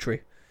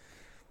circuitry.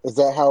 Is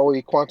that how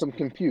we quantum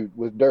compute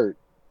with dirt?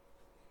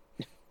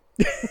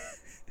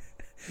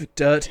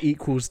 Dirt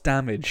equals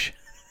damage.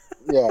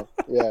 yeah,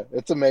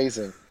 it's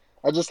amazing.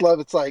 I just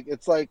love it's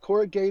like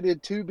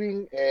corrugated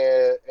tubing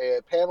and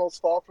panels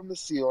fall from the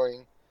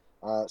ceiling.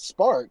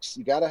 Sparks,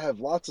 you got to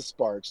have lots of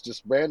sparks,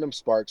 just random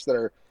sparks that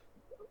are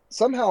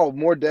somehow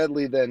more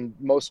deadly than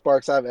most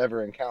sparks I've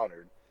ever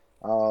encountered.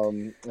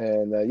 Do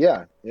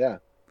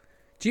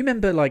you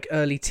remember like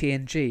early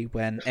TNG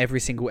when every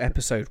single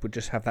episode would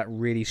just have that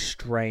really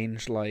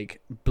strange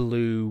like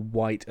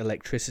blue-white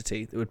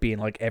electricity that would be in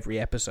like every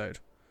episode?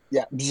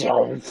 Yeah.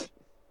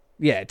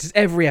 Yeah, just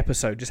every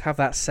episode just have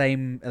that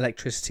same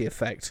electricity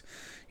effect.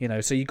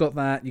 So you got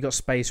that, you got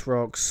space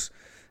rocks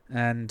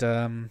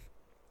and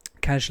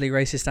casually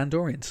racist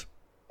Andorians.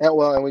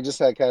 And we just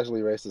had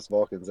casually racist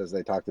Vulcans as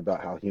they talked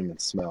about how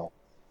humans smell.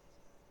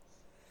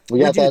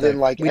 We got that in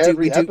like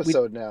every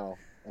episode now.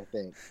 I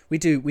think We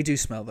do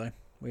smell though.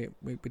 We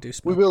do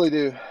smell. we really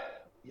do.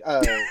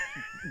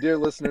 Dear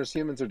listeners,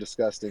 humans are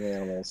disgusting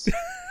animals.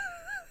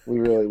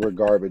 We're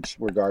garbage.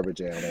 We're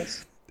garbage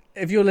animals.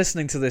 If you're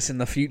listening to this in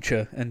the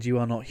future and you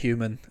are not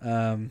human,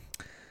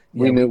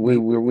 we knew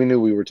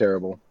we were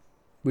terrible.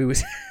 We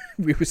was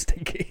we were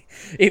stinky.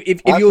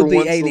 If I, you're for the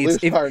one, aliens,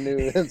 salute our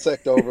new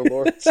insect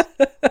overlords.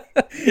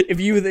 if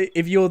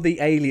you're the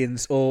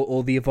aliens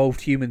or the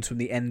evolved humans from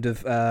the end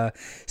of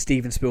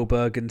Steven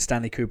Spielberg and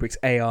Stanley Kubrick's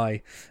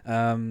AI,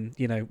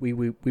 we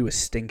were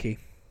stinky.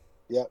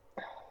 Yep,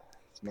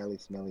 smelly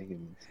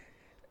humans.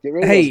 Get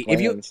rid of Hey, those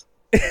glands.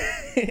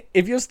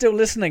 if you're still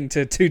listening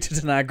to Tutor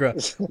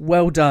Tanagra,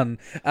 well done.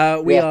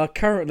 We are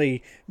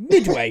currently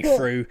midway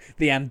through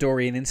the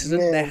Andorian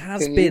incident. Man, there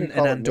has can you been even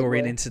call an it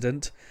midway? Andorian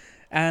incident,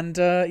 and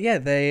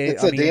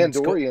It's a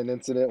Dandorian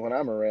incident when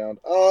I'm around.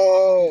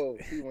 Oh,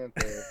 he went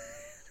there.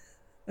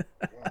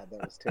 God,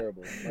 that was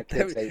terrible. My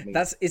kids hate me.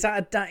 Is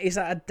that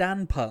a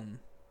Dan pun?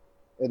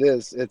 It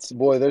is. It's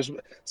boy. There's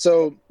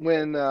so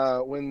when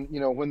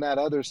that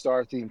other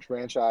Star themed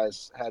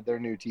franchise had their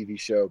new TV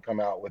show come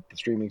out with the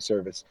streaming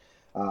service,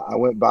 I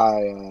went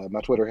by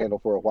my Twitter handle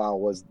for a while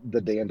was the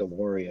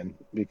Dandalorian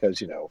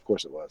because of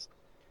course it was.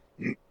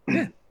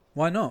 Yeah,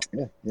 why not?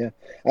 Yeah.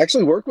 I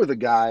actually work with a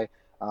guy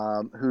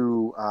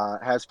who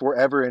has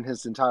forever in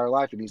his entire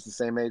life, and he's the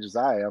same age as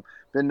I am,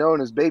 been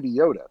known as Baby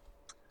Yoda.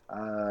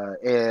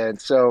 And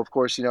so, of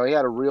course, he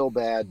had a real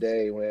bad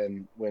day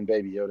when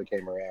Baby Yoda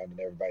came around and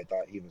everybody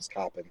thought he was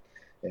copping.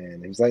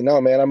 And he was like, no,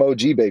 man, I'm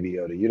OG Baby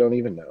Yoda. You don't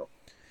even know.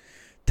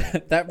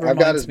 That reminds I've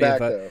got his me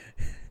back, of though.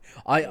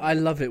 I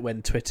love it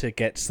when Twitter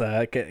gets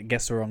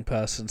the wrong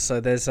person. So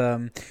there's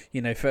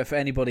for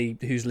anybody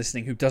who's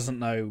listening who doesn't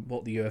know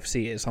what the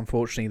UFC is,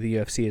 unfortunately the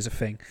UFC is a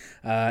thing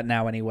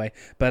now anyway.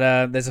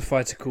 But there's a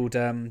fighter called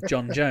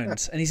John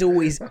Jones, and he's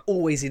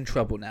always in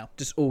trouble now,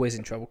 just always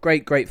in trouble.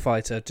 Great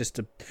fighter, just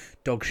a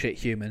dog shit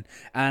human,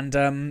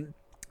 and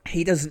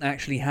he doesn't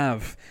actually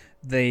have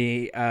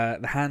the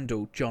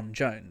handle John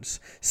Jones.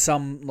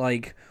 Some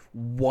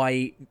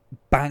white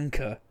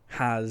banker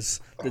has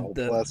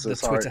the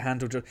Twitter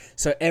handle.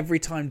 So every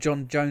time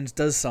John Jones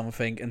does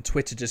something and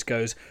Twitter just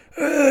goes,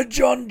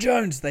 John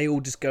Jones, they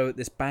all just go at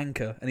this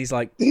banker, and he's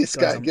like, this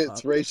guy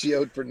gets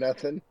ratioed for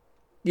nothing.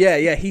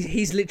 Yeah,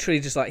 he's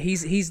literally just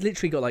he's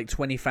literally got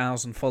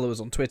 20,000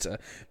 followers on Twitter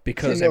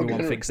because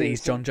everyone thinks that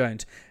he's John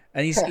Jones,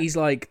 and he's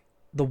like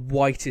the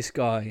whitest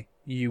guy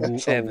you will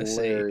ever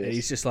see. And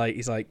he's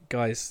like,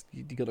 guys,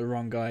 you got the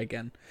wrong guy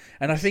again.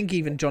 And I think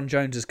even John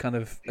Jones has kind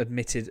of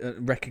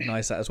admitted,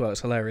 recognized that as well.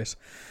 It's hilarious.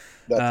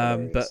 That's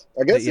hilarious.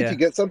 But I guess if you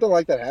get something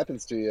like that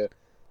happens to you,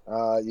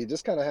 you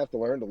just kind of have to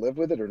learn to live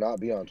with it or not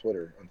be on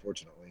Twitter,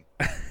 unfortunately.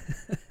 I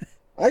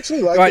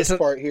actually like this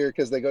part here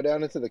because they go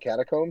down into the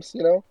catacombs,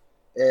 and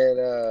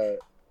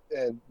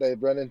they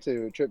run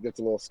into Trip gets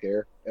a little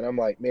scared, and I'm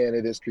like, man,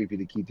 it is creepy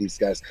to keep these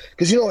guys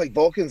because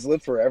Vulcans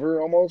live forever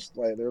almost.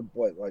 They're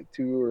 200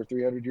 or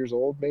 300 years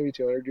old, maybe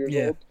 200 years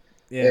old.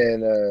 Yeah.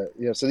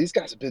 And so these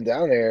guys have been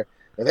down there,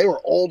 and they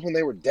were old when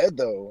they were dead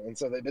though, and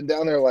so they've been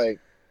down there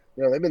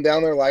they've been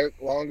down there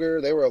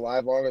longer. They were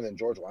alive longer than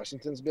George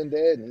Washington's been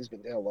dead, and he's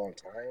been dead a long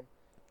time.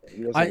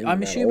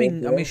 I'm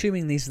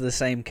assuming these are the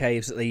same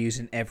caves that they use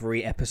in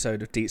every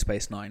episode of Deep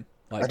Space Nine.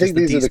 I think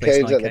these are the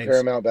caves at the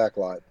Paramount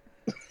backlot.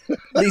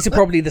 These are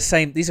probably the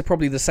same. These are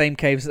probably the same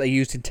caves that they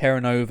used in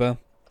Terra Nova.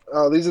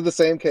 Oh, these are the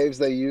same caves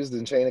they used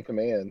in Chain of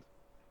Command.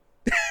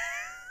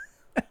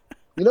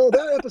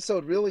 That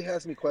episode really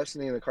has me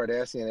questioning the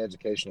Cardassian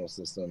educational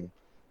system.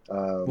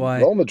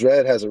 Why? Role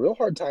Madred has a real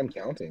hard time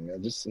counting.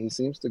 He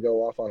seems to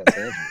go off on a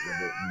tangent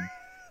with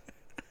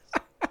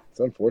it. It's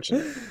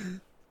unfortunate.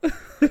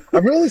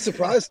 I'm really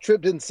surprised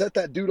Trip didn't set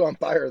that dude on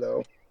fire,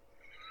 though.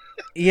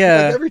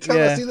 Yeah. Every time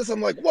I see this,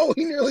 I'm like, whoa,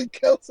 he nearly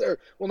kills her.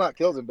 Well, not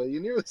kills him, but he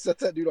nearly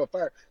sets that dude on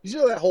fire.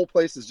 That whole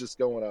place is just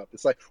going up.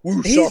 It's like,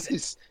 whoosh,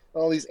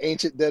 all these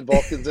ancient dead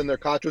Vulcans in their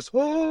Katras.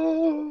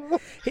 Oh,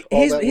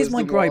 here's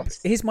my gripe.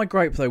 Here's my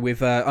gripe though.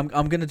 With I'm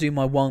going to do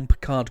my one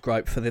Picard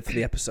gripe for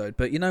the episode.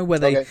 But where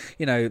they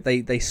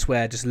they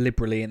swear just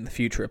liberally in the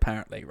future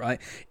apparently, right?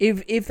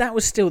 If that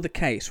was still the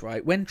case,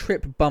 right? When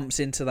Trip bumps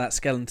into that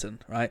skeleton,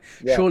 right?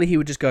 Yeah. Surely he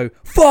would just go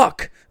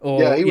fuck,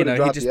 or he would have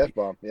dropped the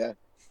F-bomb.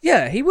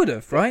 Yeah, he would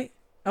have, right?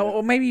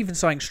 Or maybe even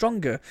something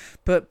stronger.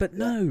 But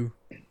no,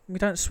 we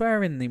don't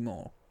swear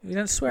anymore. We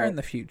don't swear in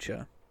the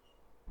future.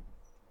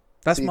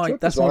 That's my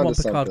one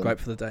Picard gripe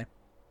for the day.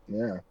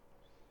 Yeah,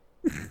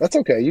 that's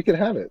okay. You can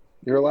have it.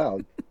 You're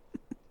allowed.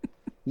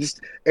 You just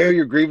air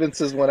your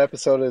grievances one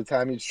episode at a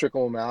time. You just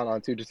trickle them out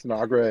on Tutor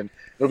Tanagra, and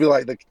it'll be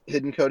like the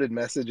hidden coded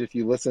message. If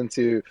you listen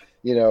to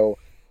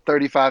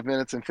 35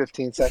 minutes and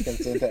 15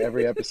 seconds into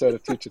every episode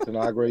of Tutor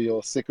Tanagra,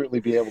 you'll secretly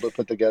be able to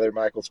put together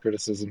Michael's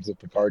criticisms of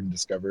Picard and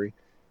Discovery.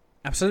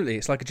 Absolutely,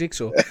 it's like a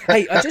jigsaw.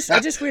 Hey, I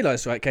just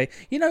realised, right? Okay,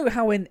 you know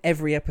how in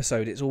every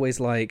episode it's always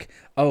like,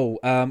 oh,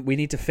 we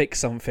need to fix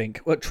something.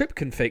 Well, Trip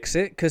can fix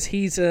it because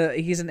he's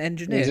an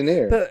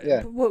engineer.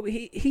 But well,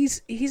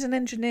 he's an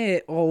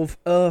engineer of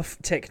Earth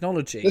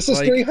technology. This is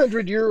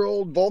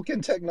 300-year-old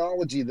Vulcan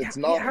technology that's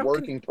not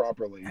working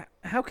properly.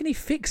 How can he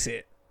fix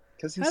it?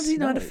 Because how does he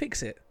know how to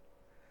fix it?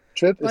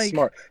 Trip is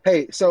smart.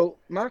 Hey, so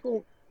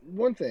Michael,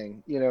 one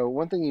thing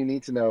you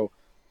need to know.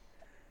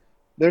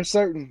 There's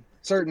certain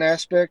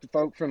aspect of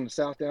folk from the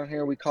South down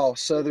here we call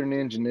Southern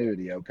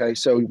ingenuity, okay?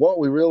 So what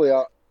we really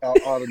ought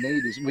to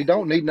need is, we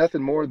don't need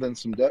nothing more than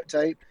some duct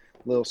tape,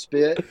 a little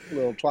spit, a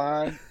little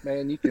twine.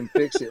 Man, you can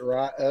fix it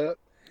right up.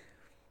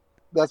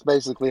 That's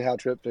basically how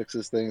Trip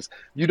fixes things.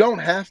 You don't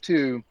have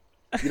to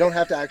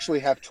actually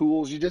have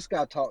tools. You just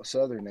got to talk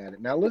Southern at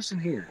it. Now listen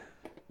here.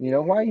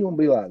 Why you want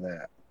to be like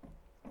that?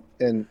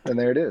 And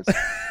there it is.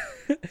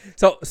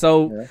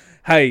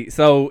 Hey,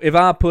 so if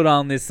I put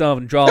on this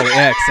Southern drawly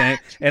accent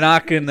and I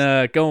can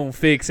go and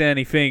fix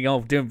anything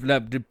off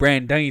the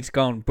Brandine's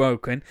gone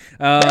broken.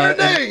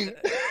 Brandine!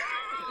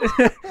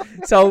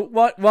 So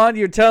what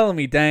you're telling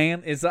me,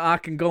 Dan, is that I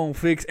can go and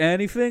fix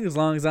anything as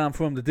long as I'm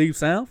from the deep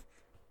South?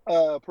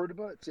 Pretty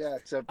much, yeah.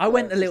 Except I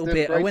went a little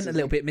bit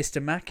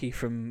Mr. Mackey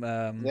from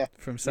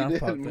South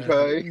Park.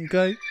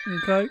 Okay.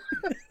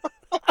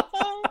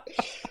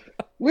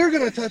 We're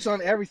going to touch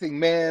on everything,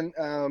 man.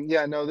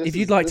 If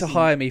you'd like to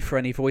hire me for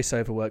any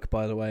voiceover work,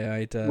 by the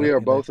way, we are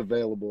both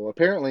available.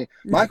 Apparently,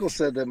 Michael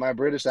said that my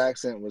British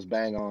accent was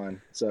bang on,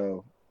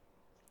 so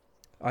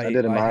I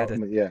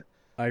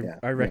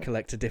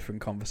recollect a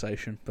different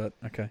conversation, but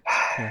okay.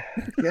 Yeah.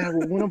 Yeah,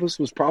 well, one of us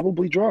was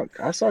probably drunk.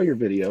 I saw your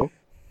video.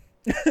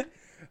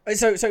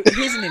 So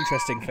here's an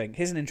interesting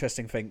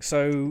thing.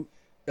 So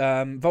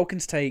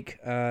Vulcans take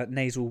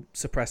nasal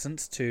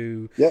suppressants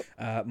to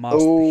mask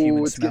the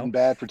human it's smell. Getting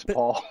bad for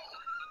T'Pol.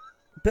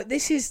 But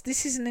this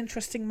is an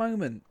interesting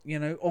moment.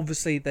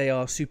 Obviously they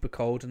are super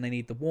cold and they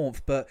need the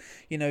warmth. But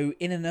in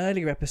an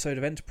earlier episode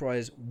of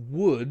Enterprise,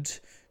 would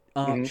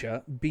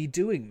Archer be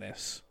doing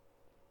this?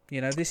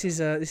 This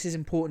is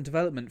important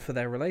development for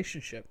their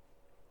relationship.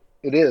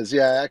 It is,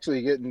 yeah.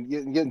 Actually,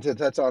 getting to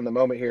touch on the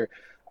moment here.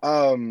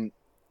 I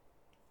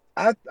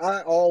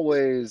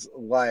always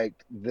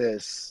liked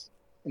this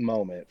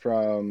moment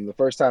from the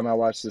first time I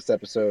watched this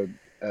episode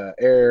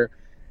air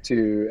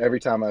to every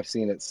time I've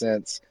seen it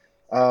since,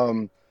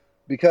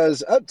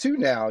 because up to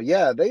now,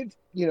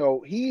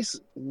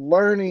 he's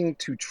learning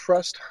to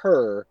trust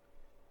her,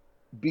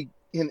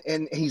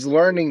 and he's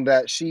learning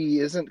that she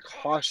isn't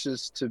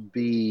cautious to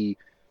be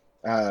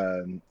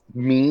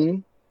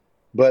mean,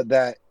 but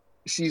that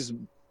she's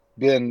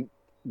been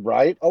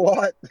right a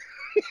lot.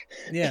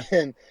 Yeah.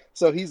 And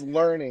so he's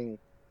learning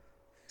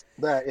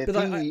that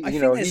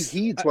if he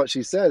heeds what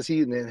she says,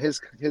 in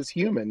his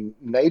human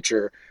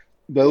nature,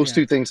 those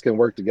two things can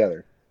work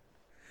together.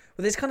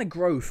 Well, there's kind of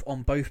growth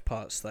on both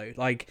parts, though.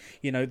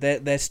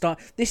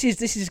 This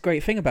is a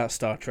great thing about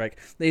Star Trek.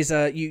 There's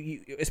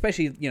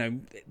especially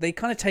they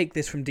kind of take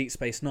this from Deep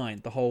Space Nine,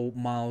 the whole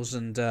Miles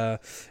and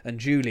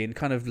Julian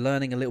kind of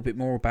learning a little bit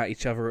more about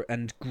each other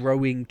and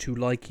growing to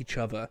like each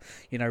other.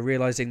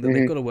 Realizing that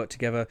they've got to work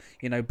together.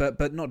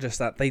 But not just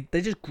that,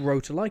 they just grow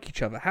to like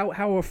each other.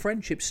 How a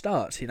friendship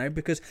starts,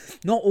 because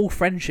not all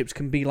friendships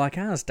can be like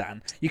ours,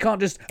 Dan. You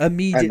can't just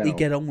immediately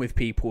get on with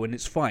people and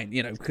it's fine,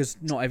 because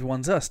not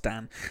everyone's us,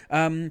 Dan.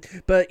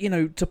 But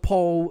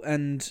T'Pol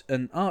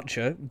and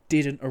Archer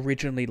didn't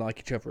originally like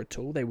each other at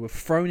all. They were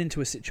thrown into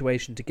a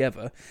situation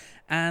together,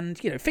 and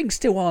things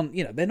still aren't.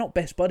 They're not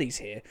best buddies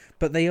here,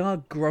 but they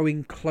are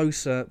growing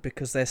closer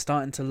because they're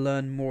starting to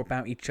learn more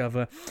about each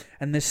other,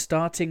 and they're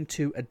starting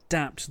to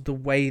adapt the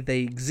way they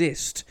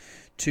exist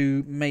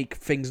to make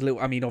things a little.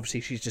 I mean,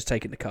 obviously, she's just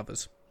taking the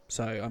covers,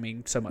 so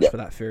so much for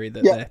that theory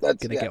that they're going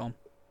to get on.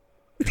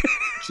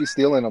 She's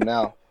stealing them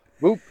now.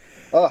 Whoop.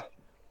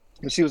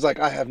 And she was like,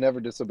 I have never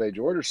disobeyed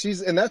your orders.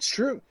 And that's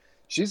true.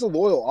 She's a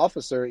loyal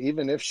officer,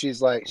 even if she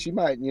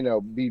might,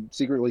 be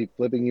secretly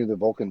flipping you the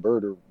Vulcan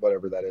bird or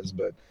whatever that is.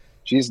 But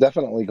she's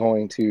definitely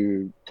going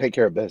to take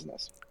care of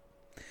business.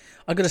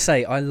 I got to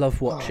say, I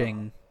love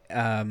watching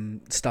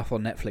stuff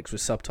on Netflix with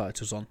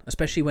subtitles on,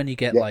 especially when you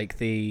get like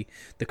the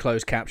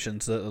closed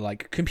captions that are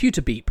like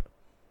computer beep.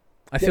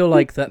 I feel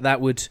like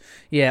that would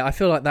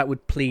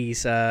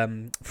please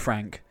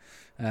Frank.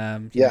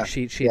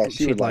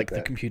 She'd like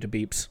the computer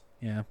beeps.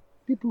 Yeah.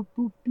 Beep, boop,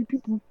 boop, beep,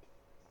 beep, boop.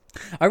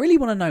 I really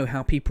want to know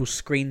how people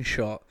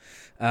screenshot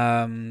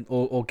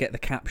or get the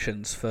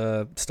captions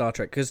for Star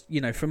Trek, because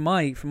from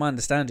my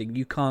understanding,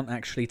 you can't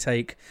actually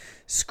take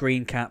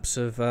screen caps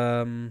of.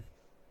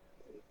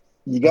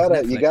 You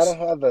gotta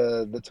have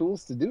the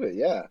tools to do it,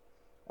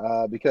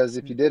 because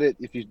if you did it,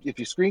 if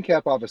you screen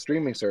cap off a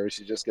streaming service,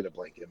 you just get a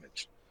blank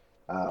image,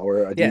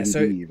 or a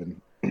DVD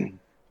even.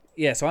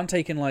 Yeah, so I'm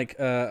taking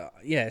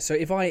so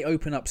if I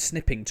open up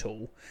Snipping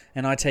Tool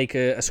and I take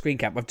a screen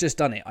cap, I've just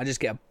done it. I just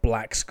get a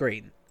black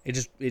screen. It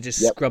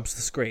just scrubs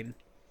the screen.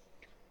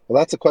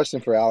 Well, that's a question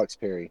for Alex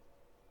Perry.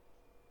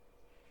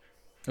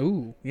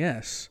 Ooh,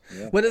 yes.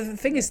 Yeah. Well, the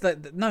thing is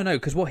that no,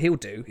 because what he'll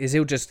do is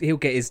he'll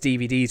get his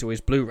DVDs or his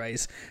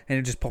Blu-rays and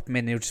he'll just pop them in.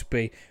 And he'll just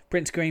be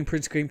print screen,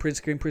 print screen, print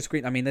screen, print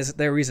screen. I mean,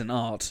 there is an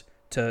art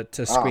to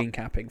screen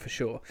capping for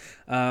sure.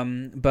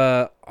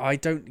 But I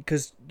don't,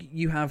 because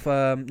you have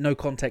No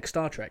Context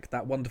Star Trek,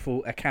 that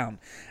wonderful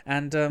account,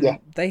 and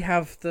they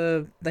have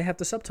the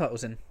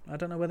subtitles in. I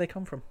don't know where they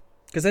come from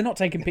because they're not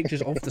taking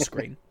pictures of the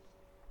screen.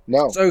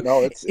 No,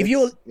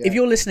 if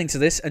you're listening to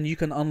this and you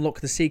can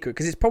unlock the secret,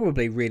 because it's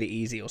probably really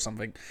easy or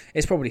something.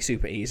 It's probably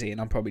super easy,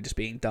 and I'm probably just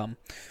being dumb.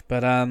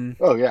 But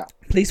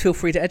please feel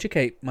free to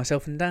educate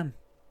myself and Dan.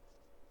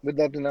 We'd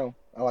love to know.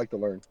 I like to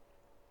learn.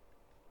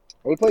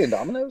 Are we playing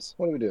dominoes?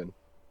 What are we doing?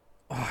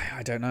 Oh,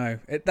 I don't know.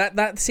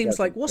 That seems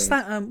like what's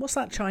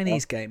that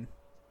Chinese game?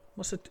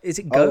 Is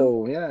it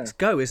Go? Oh yeah, it's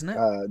Go, isn't it?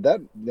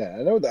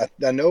 I know that.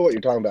 I know what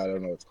you're talking about. I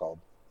don't know what it's called.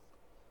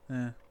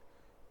 Yeah.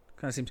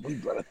 Kind of seems.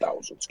 We've run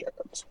 1,000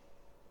 scans.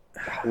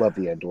 I love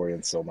the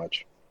Andorians so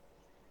much.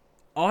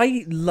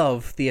 I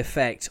love the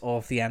effect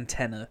of the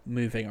antenna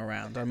moving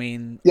around. I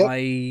mean,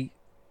 I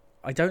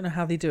don't know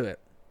how they do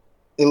it.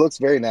 It looks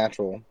very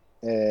natural,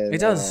 and it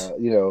does.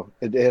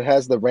 It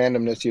has the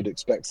randomness you'd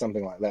expect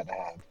something like that to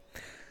have.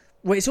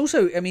 Well, it's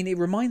also. I mean, it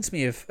reminds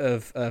me of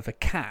a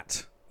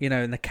cat.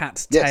 And the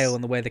cat's tail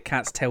and the way the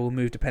cat's tail will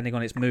move depending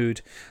on its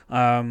mood.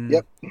 I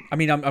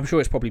mean, I'm sure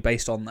it's probably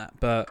based on that,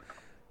 but.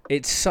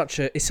 It's such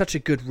a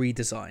good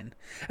redesign,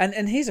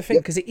 and here's the thing,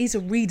 because it is a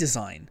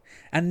redesign,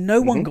 and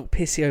no one got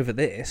pissy over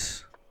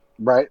this.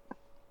 Right,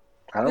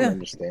 I don't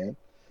understand,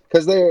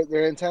 because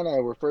their antennae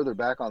were further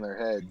back on their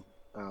head,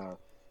 and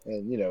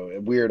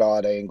at weird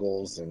odd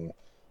angles, and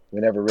we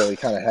never really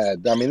kind of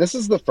had. I mean, this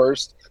is the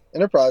first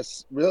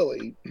Enterprise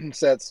really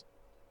sets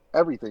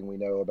everything we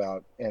know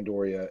about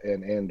Andoria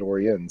and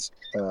Andorians,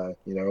 and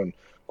of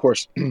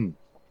course,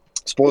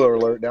 spoiler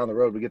alert, down the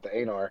road we get the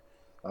Anar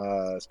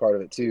as part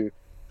of it too.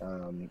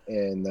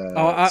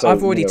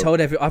 I've already told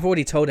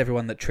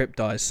everyone that Trip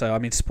dies. So I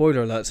mean,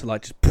 spoiler alerts are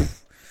like just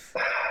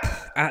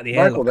at the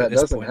airlock. Michael, that at this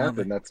doesn't point,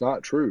 happen. That's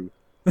not true.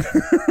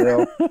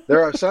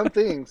 There are some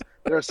things.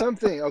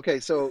 Okay,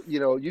 so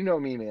you know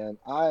me, man.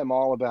 I am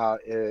all about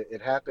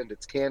it happened.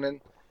 It's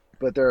canon.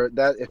 But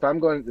if I'm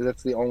going,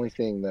 that's the only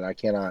thing that I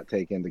cannot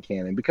take into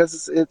canon,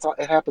 because it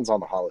happens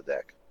on the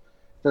holodeck.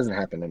 It doesn't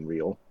happen in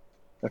real.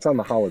 That's on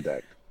the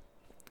holodeck.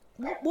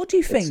 What do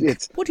you think?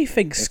 What do you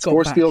think, Scott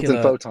force Bakula, fields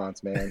and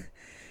photons, man?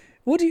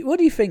 What do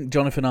you think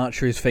Jonathan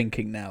Archer is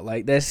thinking now?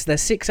 Like, there's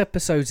 6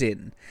 episodes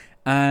in,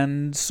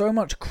 and so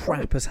much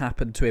crap has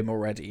happened to him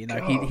already.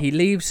 He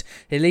leaves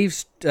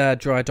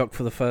Dry Dock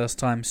for the first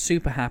time,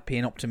 super happy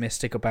and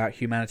optimistic about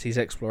humanity's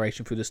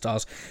exploration through the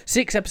stars.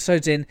 6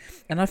 episodes in,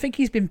 and I think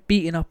he's been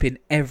beaten up in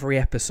every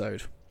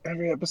episode.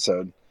 Every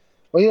episode.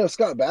 Well,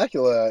 Scott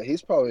Bakula,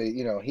 he's probably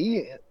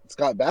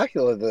Scott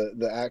Bakula,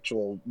 the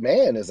actual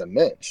man, is a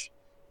mensch.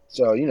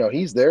 So,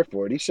 he's there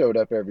for it. He showed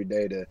up every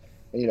day to,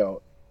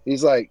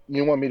 he's like,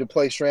 you want me to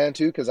play Shran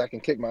too? Because I can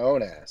kick my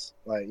own ass.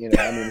 Like,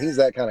 I mean, he's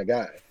that kind of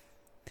guy.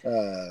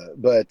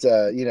 But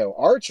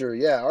Archer,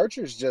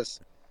 Archer's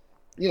just,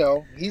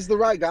 he's the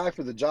right guy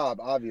for the job,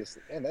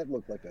 obviously. Man, that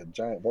looked like a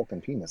giant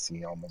Vulcan penis.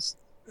 He almost,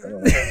 I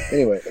don't know.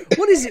 Anyway.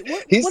 What is it?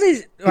 What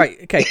is it?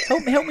 Right, okay,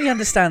 help me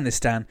understand this,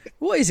 Dan.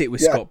 What is it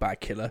with Scott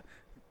Bakula?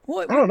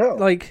 I don't know.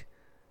 Like...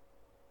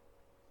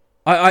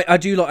 I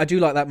do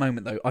like that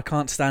moment though. I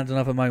can't stand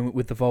another moment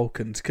with the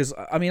Vulcans, because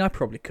I mean I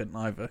probably couldn't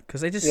either,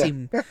 because they just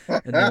seem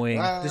annoying,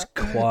 just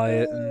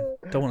quiet and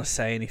don't want to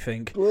say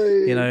anything.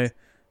 Please.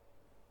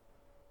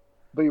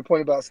 But your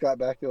point about Scott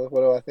Bakula,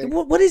 what do I think?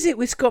 What is it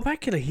with Scott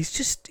Bakula?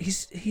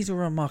 He's a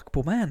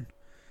remarkable man.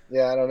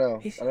 Yeah, I don't know.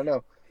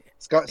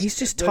 He's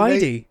just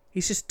tidy.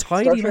 He's just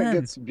tidy Star Trek man.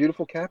 Gets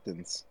beautiful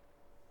captains.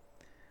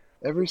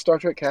 Every Star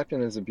Trek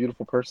captain is a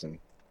beautiful person.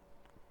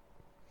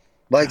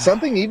 Like,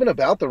 something even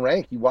about the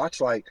rank. You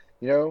watch,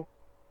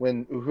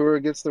 when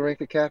Uhura gets the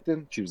rank of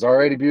captain, she was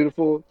already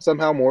beautiful,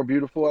 somehow more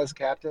beautiful as a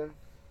captain.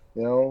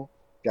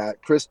 Got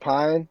Chris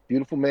Pine,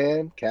 beautiful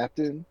man,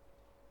 captain.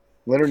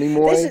 Leonard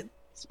Nimoy,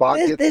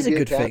 Spock gets to be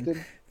a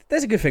captain.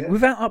 There's a good thing.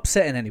 Without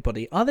upsetting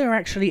anybody, are there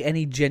actually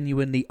any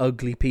genuinely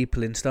ugly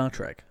people in Star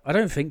Trek? I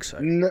don't think so.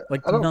 No,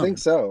 I don't think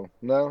so.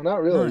 No,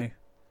 not really.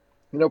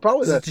 No.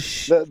 Probably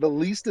the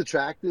least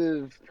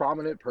attractive,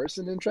 prominent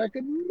person in Trek,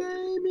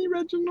 maybe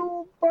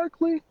Reginald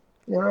Barclay.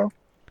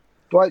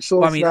 Dwight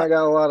Schultz got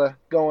a lot of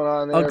going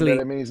on there, ugly.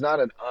 But I mean, he's not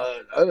an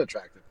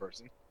unattractive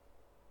person.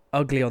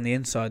 Ugly on the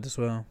inside as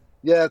well.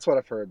 Yeah, that's what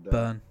I've heard.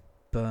 Though.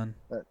 Burn.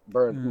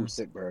 Ooh,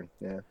 sick burn.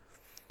 Yeah.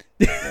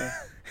 He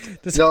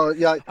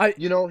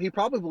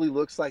probably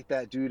looks like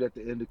that dude at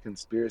the end of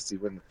Conspiracy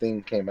when the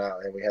thing came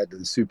out and we had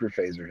to super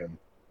phaser him.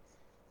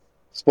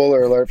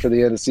 Spoiler alert for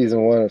the end of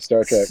season 1 of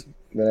Star Trek: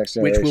 The Next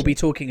Generation, which we'll be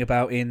talking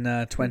about in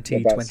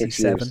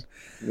 2027.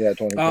 Yeah,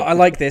 20. I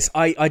like this.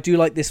 I do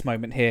like this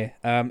moment here.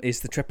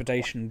 Is the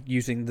trepidation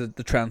using the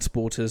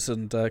transporters,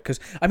 and because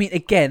I mean,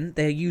 again,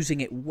 they're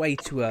using it way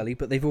too early,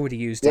 but they've already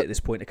used it at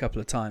this point a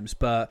couple of times.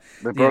 But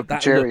they broke the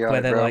cherry look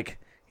where they're bro. like,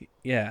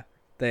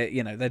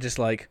 they're just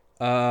like,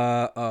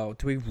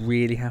 Do we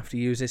really have to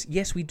use this?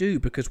 Yes, we do,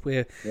 because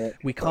we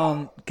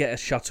can't get a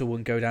shuttle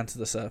and go down to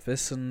the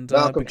surface. And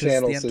Malcolm because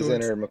channels the his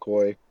Andorians... inner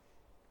McCoy.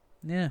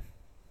 Yeah.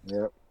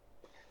 Yep.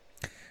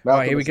 Malcolm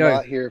Right, here we is go.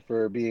 not here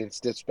for being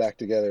stitched back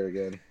together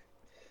again.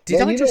 Did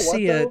Man, I you just know what,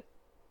 see though?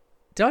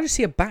 Did I just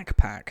see a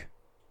backpack?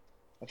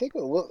 I think,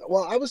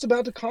 well, I was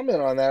about to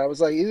comment on that. I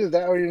was like, either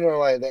that or,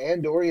 like the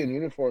Andorian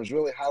uniforms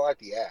really highlight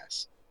the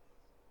ass.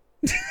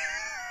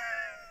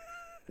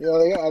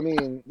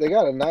 They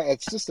got a nice,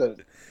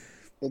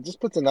 it just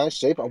puts a nice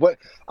shape on. But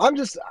I'm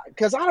just,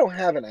 because I don't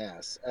have an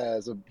ass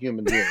as a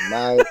human being.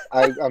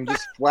 I'm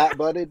just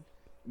flat-butted.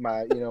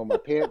 My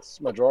pants,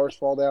 my drawers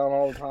fall down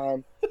all the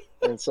time.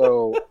 And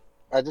so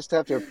I just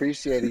have to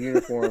appreciate a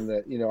uniform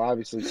that,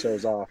 obviously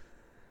shows off.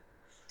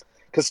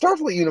 Because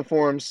Starfleet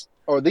uniforms,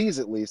 or these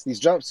at least,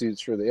 these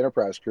jumpsuits for the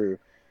Enterprise crew,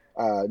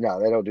 no,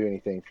 they don't do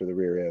anything for the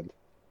rear end.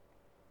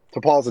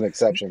 T'Pol's an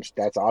exception.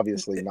 That's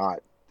obviously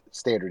not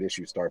standard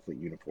issue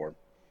Starfleet uniform.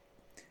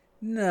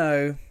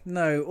 No.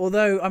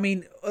 Although, I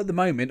mean, at the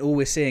moment, all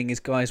we're seeing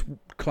is guys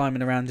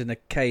climbing around in a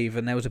cave,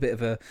 and there was a bit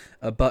of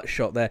a butt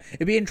shot there.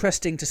 It'd be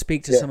interesting to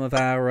speak to some of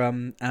our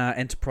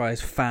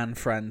Enterprise fan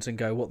friends and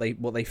go what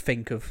they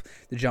think of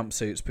the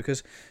jumpsuits,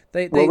 because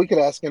we could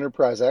ask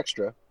Enterprise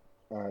Extra.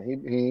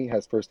 He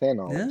has first-hand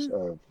knowledge.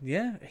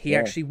 He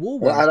actually wore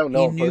one. I don't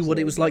know. He knew what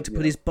it was like to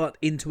put his butt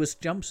into a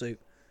jumpsuit.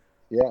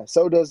 Yeah,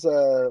 so does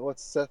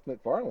what's Seth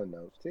MacFarlane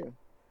knows too.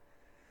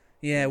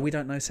 Yeah, we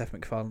don't know Seth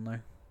MacFarlane though.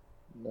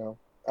 No,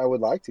 I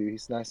would like to.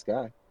 He's a nice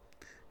guy.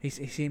 He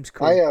seems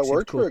cool. I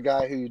worked for a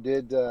guy who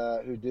did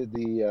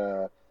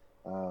the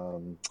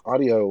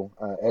audio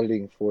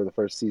editing for the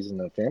first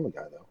season of Family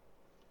Guy, though.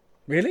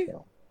 Really?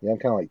 So, yeah, I'm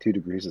kind of like 2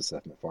 degrees of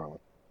Seth MacFarlane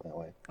that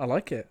way. I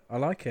like it.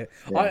 Yeah.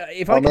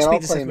 If I can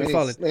speak to Seth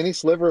MacFarlane, any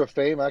sliver of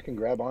fame I can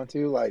grab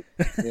onto, like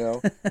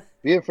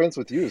being friends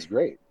with you is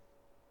great.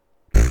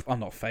 I'm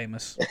not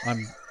famous.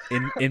 I'm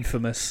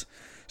infamous.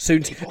 As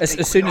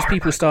soon as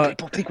people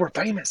think we're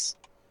famous.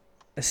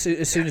 As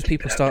soon as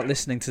people start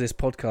listening to this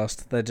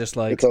podcast, they're just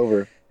like, it's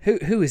over.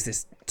 Who is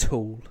this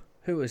tool?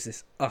 Who is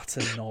this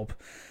utter knob?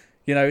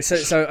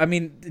 So I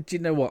mean, do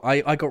you know what?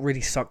 I got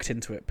really sucked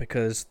into it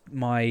because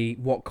my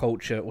What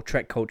Culture or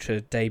Trek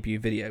Culture debut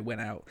video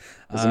went out.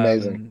 It's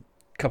amazing.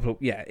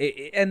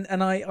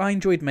 And I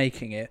enjoyed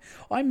making it.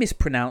 I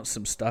mispronounced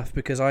some stuff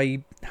because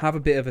I have a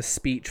bit of a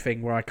speech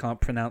thing where I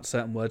can't pronounce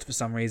certain words for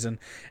some reason,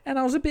 and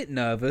I was a bit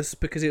nervous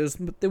because it was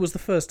the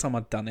first time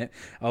I'd done it.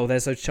 Oh,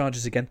 there's those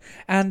charges again.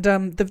 And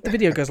the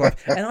video goes live,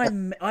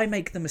 and I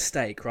make the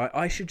mistake, right?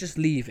 I should just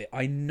leave it.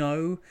 I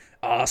know,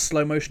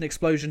 slow motion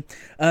explosion.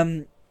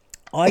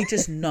 I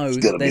just know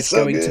that there's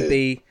going to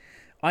be.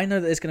 I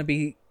know that there's going to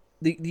be.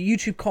 The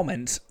YouTube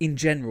comments in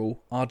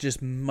general are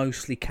just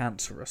mostly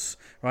cancerous,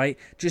 right?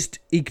 Just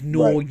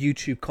ignore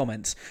YouTube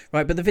comments,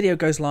 right? But the video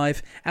goes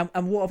live, and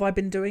what have I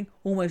been doing?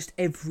 Almost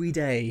every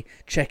day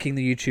checking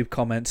the YouTube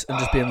comments and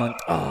just being like,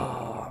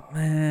 oh,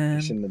 man.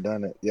 You shouldn't have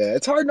done it. Yeah,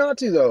 it's hard not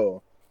to,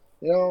 though.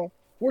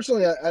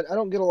 Fortunately, I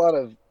don't get a lot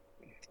of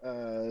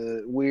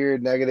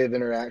weird negative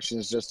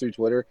interactions just through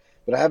Twitter,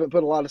 but I haven't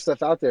put a lot of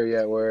stuff out there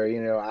yet where,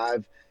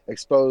 I've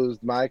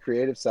exposed my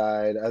creative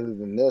side other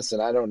than this,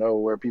 and I don't know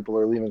where people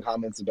are leaving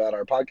comments about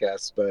our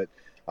podcasts, but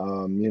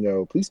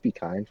please be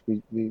kind.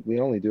 We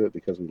only do it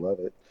because we love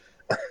it.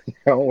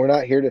 We're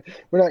not here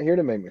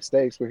to make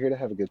mistakes. We're here to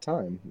have a good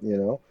time,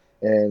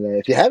 and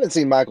if you haven't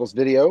seen Michael's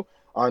video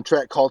on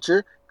Trek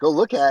Culture, go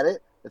look at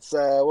it. It's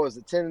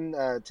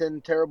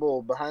 10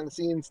 terrible behind the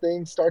scenes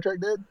things Star Trek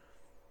did.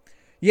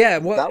 Yeah,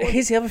 well,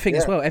 here's the other thing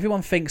as well.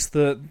 Everyone thinks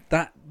that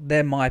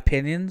they're my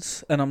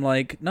opinions, and I'm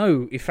like,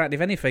 no. In fact,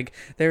 if anything,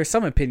 there are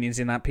some opinions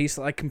in that piece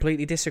that I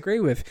completely disagree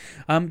with.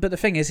 But the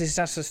thing is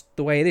that's just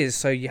the way it is.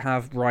 So you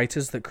have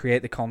writers that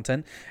create the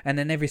content, and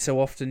then every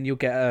so often you'll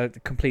get a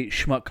complete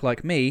schmuck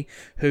like me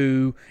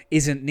who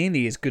isn't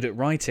nearly as good at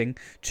writing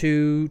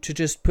to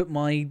just put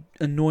my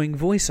annoying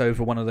voice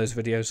over one of those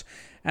videos.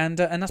 And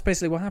that's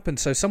basically what happened.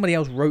 So somebody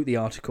else wrote the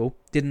article,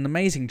 did an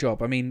amazing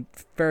job. I mean,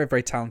 very,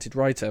 very talented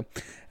writer,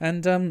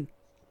 and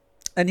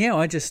yeah,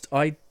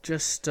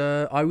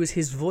 I was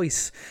his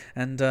voice.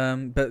 And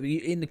but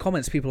in the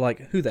comments, people are like,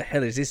 "Who the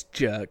hell is this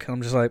jerk?" And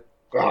I'm just like,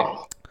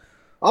 "Oh,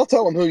 I'll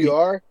tell him who you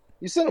are.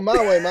 You send him my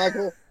way,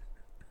 Michael."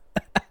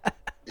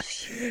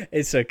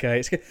 It's okay.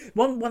 It's good.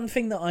 One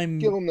thing that I'm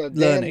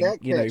learning,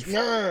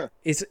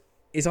 is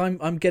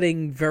I'm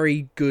getting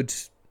very good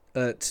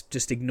at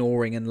just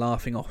ignoring and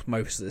laughing off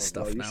most of this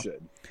stuff now.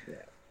 Should.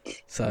 Yeah.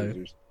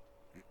 So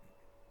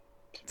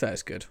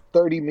it's good.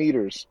 30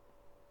 meters.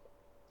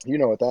 You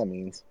know what that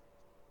means.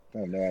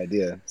 I have no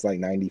idea. It's like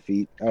 90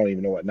 feet. I don't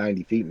even know what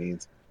 90 feet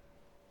means.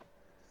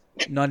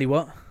 90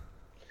 what?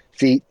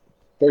 Feet.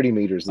 30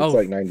 meters. It's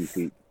like 90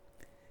 feet.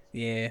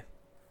 Yeah.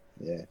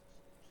 Yeah.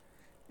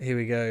 Here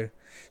we go.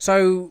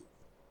 So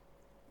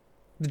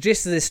the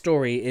gist of this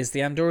story is the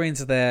Andorians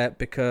are there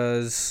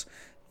because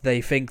they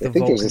think the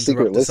Vulcans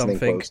are up to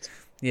something. Post.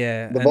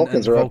 Yeah, the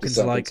Vulcans are up to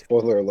something. Like,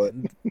 spoiler alert.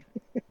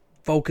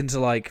 Vulcans are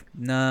like,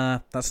 nah,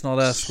 that's not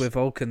us. We're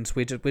Vulcans.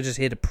 We're just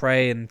here to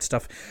pray and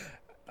stuff.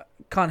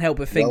 Can't help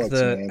but think relics,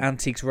 the man.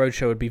 Antiques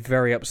Roadshow would be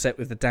very upset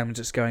with the damage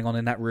that's going on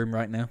in that room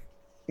right now.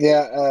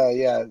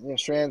 Yeah.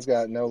 Strand's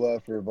got no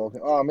love for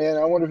Vulcan. Oh man,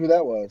 I wonder who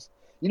that was.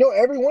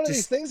 Every one of these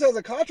Just things has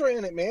a Contra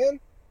in it, man.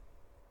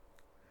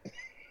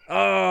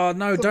 oh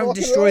no! It's a Don't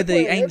Vulcan destroy relic the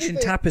plate and ancient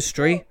everything.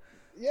 tapestry.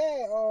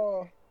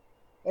 Yeah.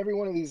 Every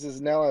one of these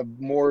is now a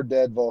more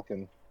dead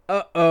Vulcan.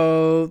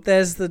 Uh-oh,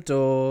 there's the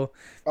door.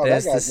 Oh,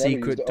 There's that the guy's never used.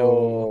 secret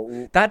door.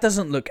 Oh, That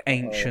doesn't look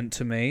ancient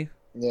to me.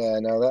 yeah.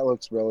 No, that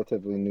looks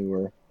relatively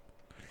newer.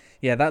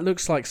 Yeah, that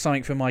looks like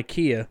something from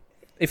IKEA.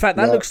 In fact,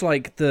 that Yeah. looks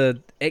like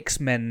the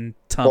X-Men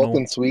tunnel.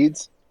 Vulcan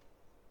Swedes.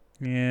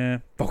 Yeah,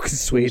 Vulcan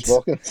Swedish Swedes.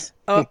 Vulcans.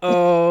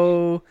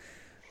 Uh-oh.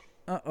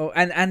 Uh-oh.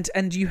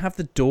 And you have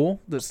the door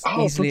that's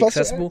easily Professor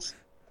accessible. X.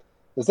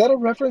 Is that a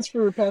reference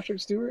for Patrick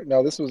Stewart?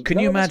 No, this was. Can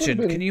no, you this would've imagine?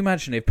 been- Can you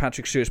imagine if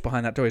Patrick Stewart's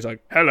behind that door? He's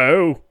like,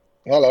 "Hello."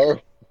 Hello.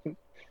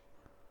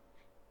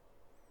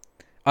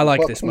 I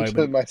like this Welcome to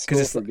moment my school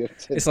because for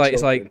gifted it's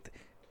children. like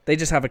they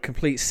just have a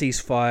complete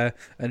ceasefire,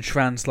 and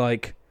Shran's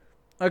like,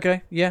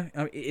 "Okay, yeah,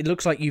 it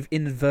looks like you've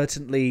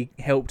inadvertently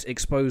helped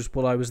expose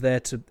what I was there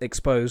to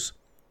expose."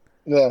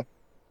 Yeah.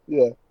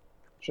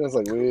 Shannon's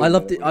like, wait a I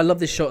love minute, I love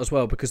this shot as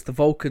well because the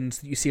Vulcans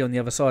that you see on the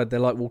other side, they're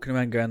like walking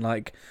around going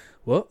like,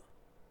 "What?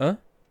 Huh?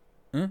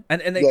 Huh?" And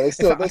they, Yeah, they in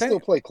still fact, I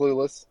don't- play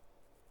clueless.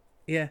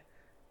 yeah.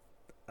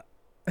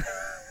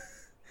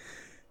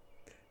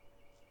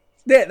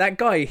 Yeah, that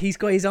guy, he's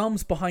got his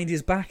arms behind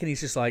his back and he's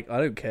just like, I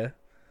don't care.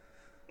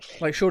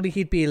 Like, surely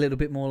he'd be a little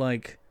bit more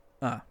like,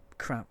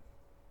 crap.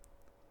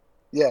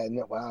 Yeah,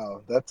 no,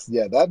 wow.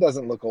 That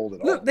doesn't look old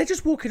at all. Look, they're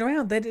just walking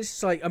around. They're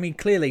just like, I mean,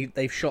 clearly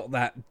they've shot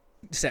that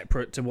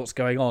separate to what's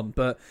going on,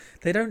 but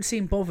they don't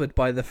seem bothered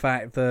by the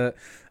fact that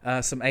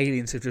some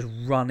aliens have just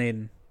run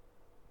in.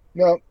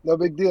 No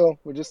big deal.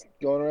 We're just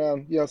going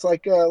around. It's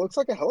like looks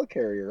like a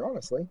helicarrier,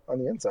 honestly, on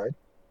the inside.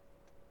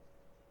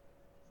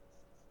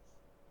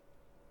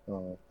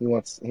 Oh, he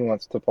wants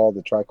T'Pol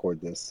to tricord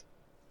this.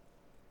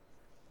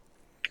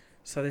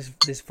 So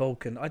this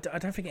Vulcan, I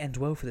don't think it ends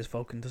well for this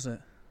Vulcan, does it?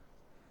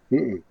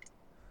 Mm-mm.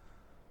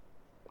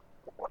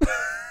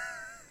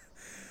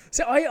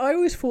 So I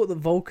always thought that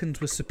Vulcans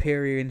were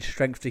superior in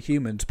strength to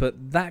humans,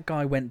 but that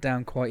guy went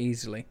down quite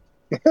easily.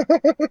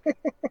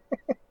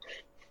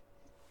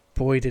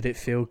 Boy, did it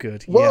feel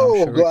good. Whoa,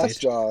 yeah, I'm sure glass it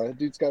did. jaw. That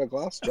dude's got a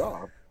glass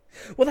jaw.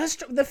 Well, that's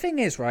the thing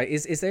is, right,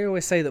 is they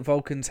always say that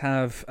Vulcans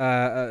have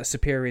a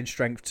superior in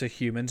strength to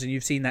humans, and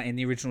you've seen that in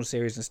the original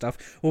series and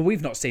stuff. Well,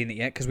 we've not seen it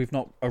yet because we've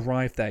not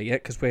arrived there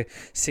yet because we're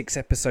 6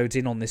 episodes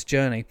in on this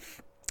journey.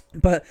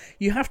 But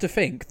you have to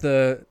think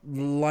that,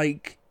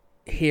 like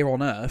here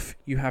on Earth,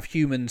 you have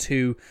humans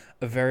who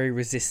are very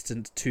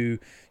resistant to,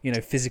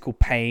 physical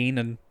pain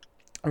and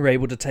are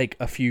able to take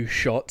a few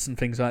shots and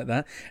things like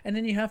that. And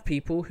then you have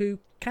people who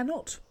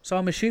cannot. So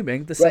I'm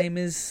assuming the same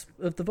is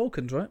of the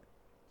Vulcans, right?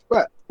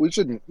 But we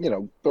shouldn't,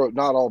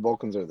 not all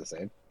Vulcans are the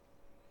same.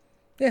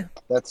 Yeah.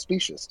 That's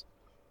speciest.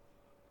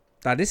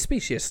 That is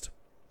speciest.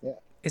 Yeah.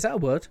 Is that a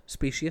word?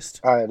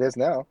 Speciest? It is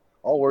now.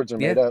 All words are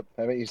made up.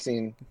 Haven't you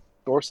seen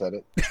Thor said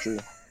it? It's true.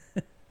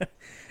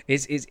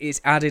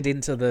 It's added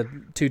into the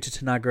Tuta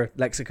Tanagra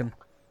lexicon.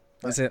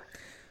 That's it.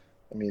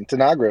 I mean,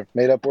 Tanagra,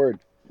 made up word.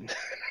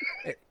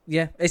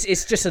 Yeah, it's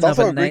just It's another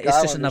also a name. Greek It's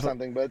island just or another.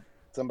 something, but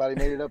somebody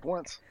made it up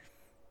once.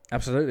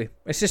 Absolutely,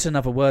 it's just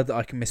another word that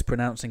I can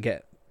mispronounce and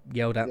get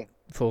yelled at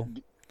for.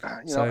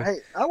 Hey,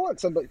 I want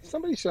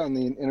somebody should on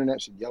the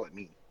internet should yell at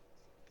me.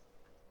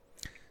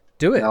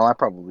 Do it. No, I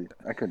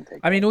couldn't take.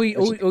 I mean, all you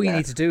Nah.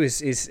 need to do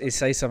is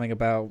say something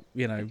about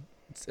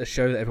a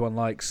show that everyone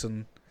likes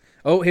and.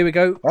 Oh, here we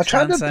go. I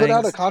tried to Shan put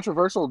out a saying-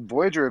 controversial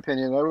Voyager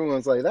opinion. Everyone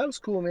was like, "That was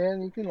cool,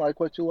 man. You can like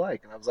what you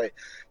like." And I was like,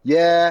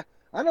 "Yeah,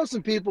 I know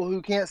some people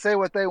who can't say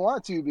what they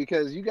want to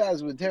because you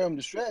guys would tear them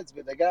to shreds,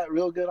 but they got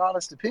real good,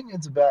 honest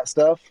opinions about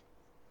stuff.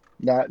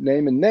 Not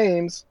naming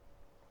names."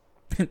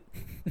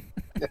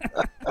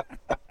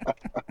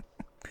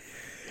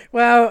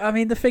 Well, I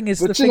mean, the thing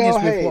is, But the thing is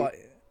with hey. what.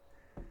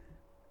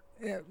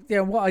 Yeah,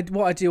 what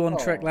I do on Oh.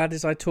 Trek Lad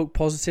is I talk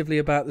positively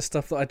about the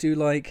stuff that I do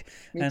like,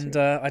 Me and too.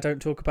 I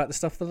don't talk about the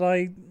stuff that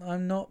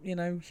I'm not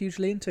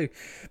hugely into.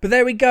 But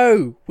there we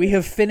go. We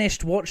have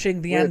finished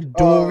watching the Weird.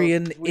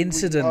 Andorian We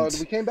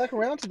incident. came back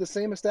around to the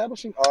same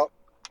establishing. Oh,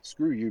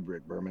 screw you,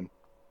 Britt Berman.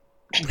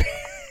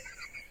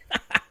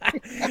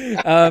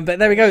 But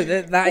there we go.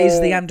 That is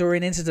the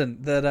Andorian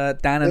incident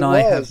that Dan and It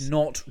I was. have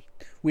not.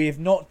 We have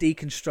not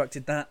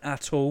deconstructed that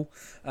at all,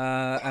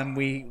 and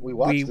we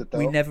watched it, though.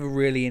 we never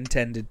really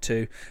intended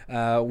to.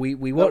 We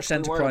watched we weren't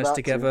Enterprise about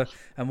together, to.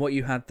 and what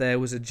you had there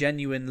was a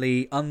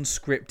genuinely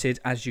unscripted,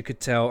 as you could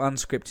tell,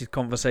 unscripted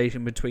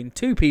conversation between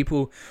two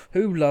people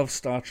who love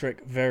Star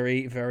Trek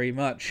very, very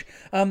much.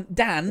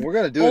 Dan, We're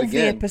gonna do it of the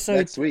again episode,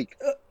 next week.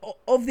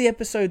 of the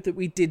episode that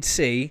we did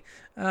see,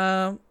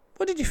 what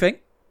did you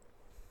think?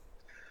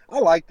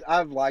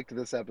 I've liked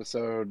this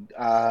episode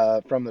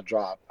from the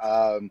drop.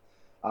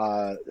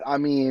 I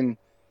mean,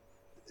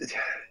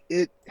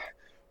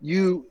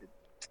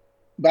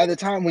 by the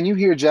time when you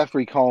hear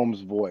Jeffrey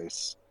Combs'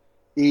 voice,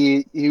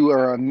 you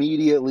are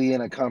immediately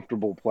in a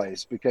comfortable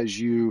place because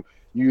you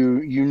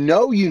You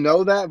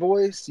know that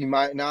voice. You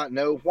might not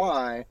know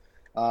why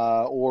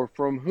or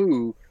from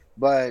who,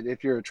 but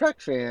if you're a Trek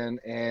fan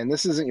and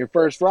this isn't your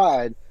first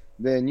ride,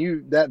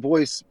 then that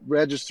voice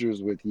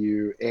registers with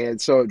you, and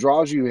so it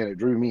draws you in. It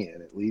drew me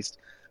in, at least.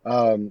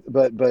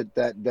 But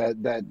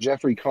that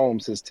Jeffrey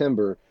Combs, his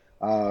timbre,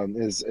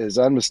 is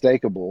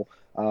unmistakable.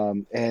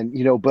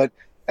 And but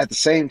at the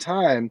same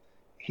time,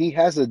 he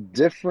has a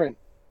different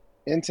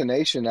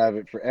intonation of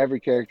it for every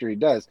character he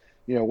does.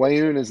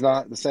 Weyoun is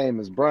not the same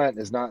as Brunt,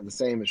 is not the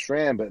same as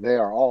Shran, but they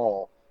are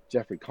all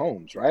Jeffrey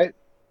Combs, right?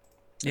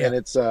 Yeah. And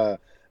it's so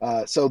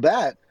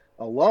that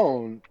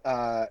alone,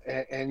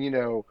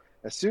 and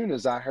as soon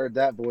as I heard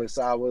that voice,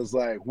 I was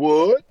like,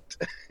 "What?"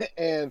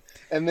 and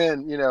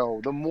then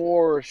the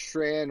more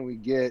Shran we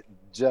get,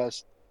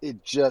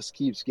 it just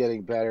keeps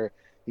getting better.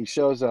 He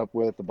shows up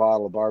with a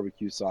bottle of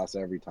barbecue sauce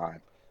every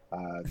time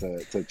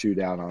to chew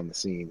down on the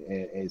scene.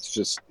 And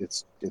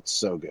it's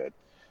so good.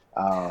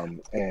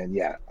 And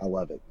yeah, I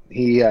love it.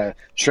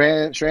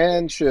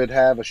 Shran should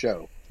have a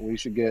show. We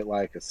should get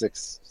like a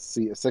six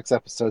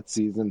episode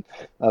season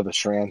of a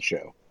Shran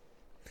show.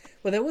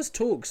 Well, there was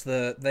talks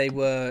that they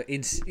were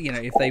in,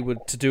 if they were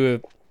to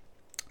do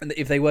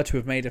if they were to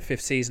have made a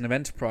 5th season of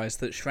Enterprise,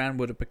 that Shran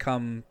would have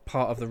become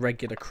part of the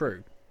regular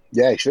crew.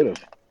 Yeah, he should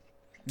have.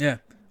 Yeah,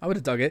 I would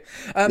have dug it.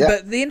 Yeah.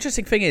 But the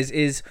interesting thing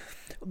is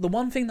the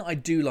one thing that I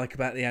do like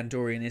about the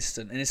Andorian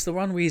Instant, and it's the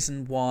one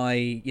reason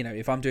why,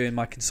 if I'm doing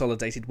my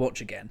consolidated watch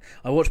again,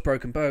 I watch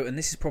Broken Bow, and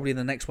this is probably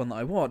the next one that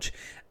I watch,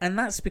 and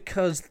that's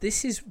because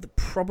this is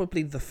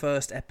probably the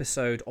first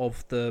episode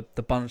of the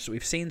bunch that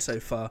we've seen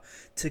so far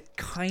to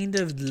kind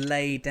of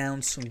lay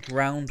down some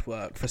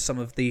groundwork for some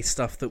of the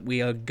stuff that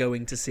we are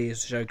going to see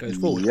as the show goes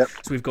forward. Yep.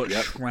 So we've got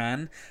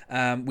Shran,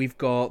 we've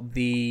got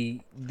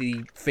the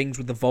things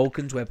with the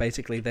Vulcans where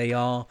basically they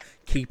are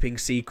keeping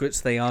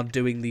secrets, they are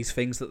doing these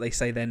things that they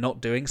say they're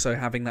not doing, so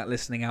having that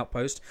listening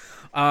outpost.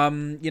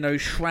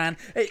 Shran,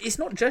 it's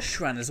not just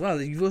Shran as well.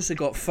 You've also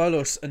got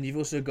Folos, and you've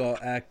also got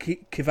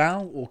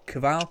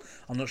Kaval,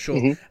 I'm not sure.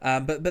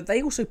 Mm-hmm. But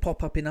they also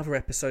pop up in other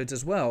episodes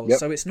as well. Yep.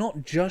 So it's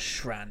not just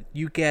Shran.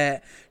 You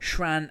get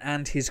Shran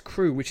and his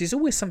crew, which is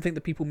always something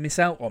that people miss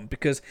out on,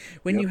 because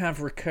when you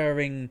have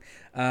recurring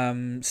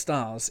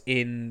stars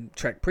in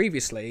Trek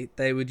previously,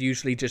 they would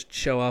usually just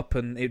show up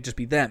and it would just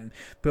be them.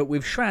 But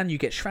with Shran,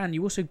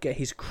 you also get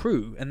his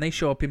crew, and they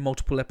show up in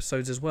multiple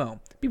episodes as well.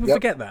 People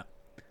forget that.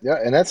 Yeah,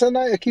 and that's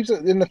it keeps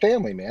it in the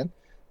family, man.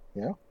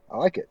 I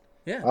like it.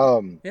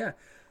 Yeah. Yeah.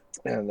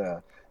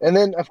 And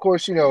then of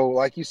course,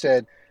 like you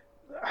said,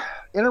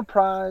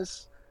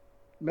 Enterprise,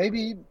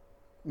 maybe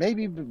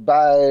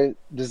by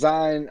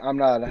design, I'm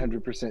not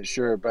 100%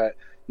 sure, but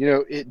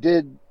it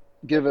did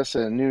give us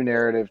a new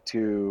narrative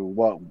to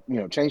what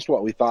changed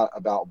what we thought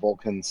about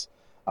Vulcans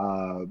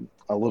a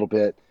little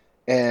bit.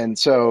 And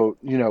so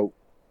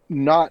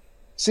not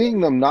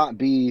seeing them not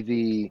be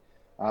the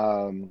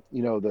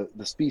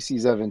the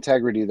species of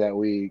integrity that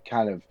we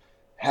kind of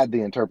had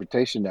the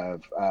interpretation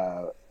of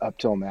up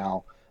till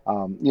now,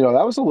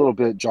 that was a little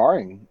bit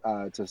jarring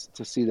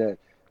to see that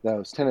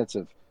those tenets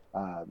of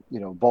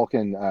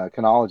Vulcan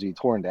chronology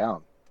torn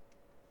down.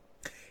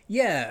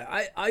 Yeah,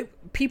 I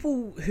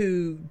people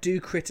who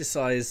do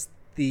criticize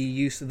the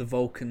use of the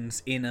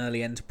Vulcans in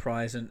early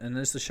Enterprise, and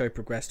as the show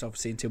progressed,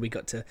 obviously, until we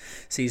got to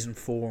season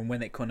 4, and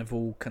when it kind of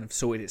all kind of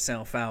sorted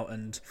itself out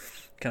and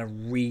kind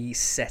of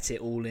reset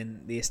it all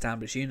in the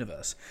established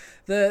universe,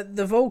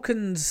 the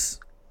Vulcans.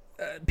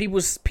 People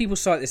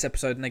cite this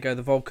episode and they go,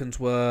 the Vulcans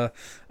were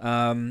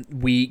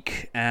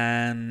weak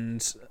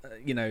and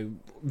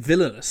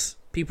villainous.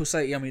 People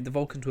say, the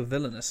Vulcans were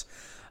villainous,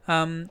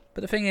 but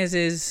the thing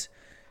is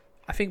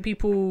I think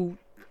people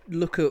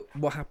look at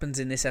what happens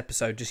in this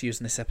episode, just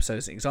using this episode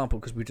as an example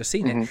because we've just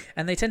seen it,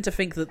 and they tend to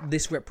think that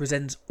this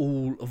represents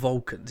all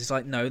Vulcans. It's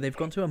like, no, they've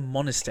gone to a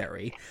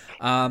monastery,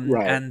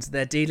 Right. and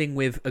they're dealing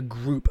with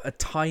a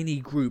tiny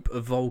group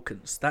of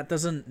Vulcans. That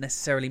doesn't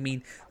necessarily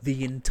mean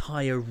the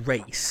entire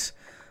race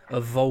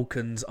of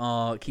Vulcans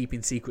are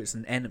keeping secrets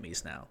and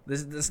enemies now.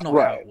 That's not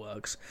how it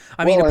works.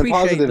 I mean, appreciate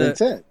positive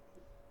that. intent.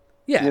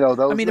 Yeah, all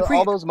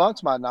those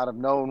monks might not have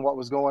known what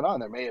was going on.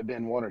 There may have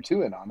been one or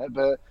two in on it,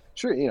 but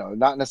sure,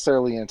 not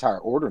necessarily the entire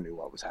order knew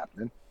what was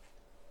happening.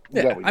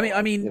 Yeah,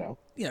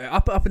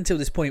 up until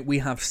this point, we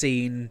have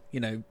seen,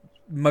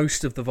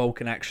 most of the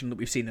Vulcan action that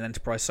we've seen in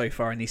Enterprise so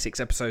far in these 6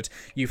 episodes.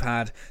 You've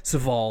had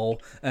Saval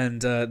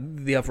and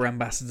the other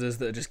ambassadors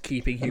that are just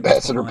keeping humans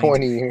Ambassador behind,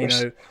 pointy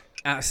ears.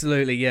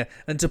 Absolutely, yeah.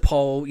 And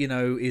T'Pol,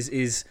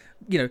 is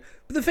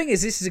but the thing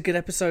is, this is a good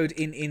episode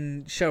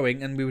in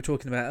showing, and we were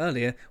talking about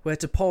earlier, where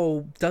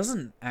T'Pol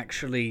doesn't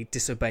actually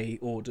disobey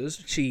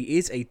orders. She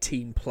is a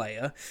team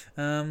player,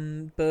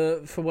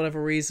 but for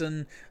whatever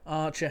reason,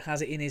 Archer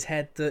has it in his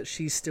head that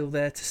she's still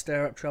there to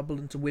stir up trouble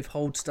and to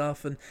withhold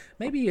stuff, and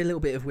maybe a little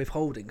bit of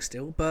withholding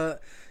still,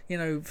 but,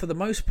 for the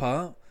most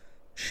part,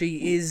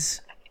 she is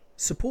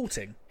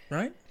supporting,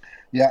 right?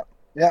 Yeah.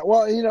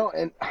 Well,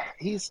 and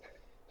he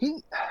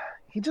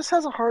just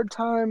has a hard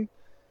time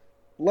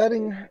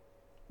letting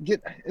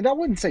and I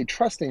wouldn't say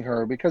trusting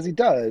her because he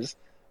does,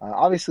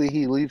 Obviously,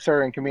 he leaves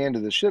her in command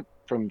of the ship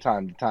from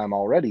time to time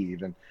already,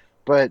 even,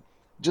 but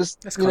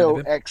just That's kind of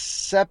him.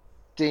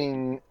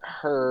 accepting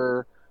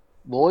her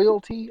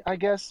loyalty, I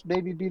guess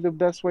maybe be the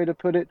best way to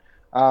put it.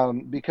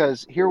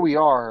 Because here we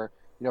are,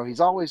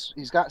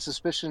 he's got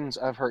suspicions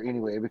of her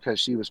anyway because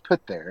she was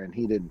put there and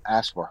he didn't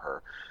ask for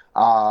her.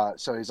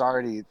 So he's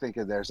already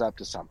thinking there's up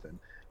to something.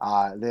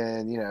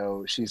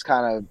 Then she's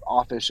kind of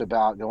offish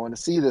about going to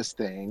see this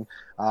thing,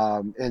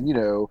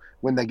 and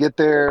when they get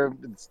there,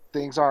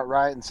 things aren't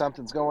right and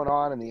something's going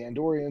on, and the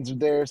Andorians are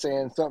there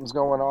saying something's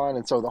going on,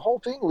 and so the whole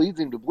thing leads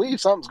him to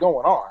believe something's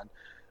going on.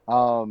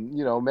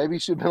 Maybe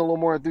she'd been a little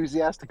more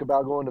enthusiastic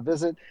about going to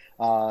visit. It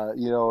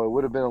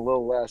would have been a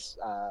little less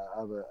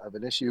of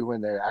an issue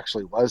when there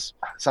actually was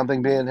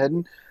something being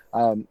hidden.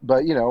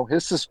 But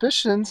his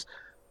suspicions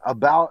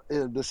about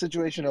the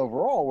situation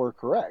overall were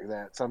correct,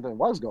 that something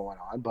was going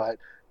on, but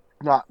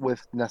not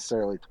with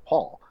necessarily to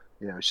Paul.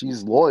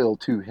 She's loyal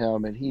to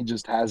him, and he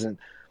hasn't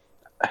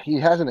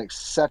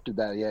accepted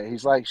that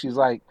yet. She's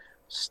like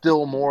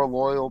still more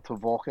loyal to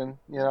Vulcan.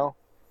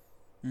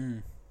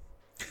 Mm.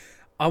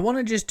 I want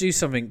to just do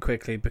something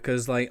quickly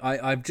because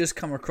I've just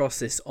come across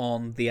this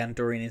on the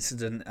Andorian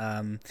Incident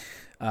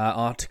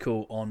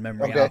article on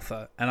Memory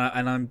Alpha, and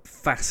I'm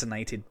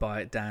fascinated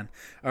by it, Dan.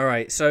 All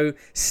right, so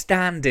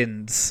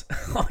stand-ins.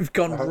 I've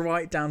gone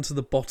right down to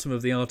the bottom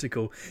of the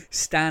article.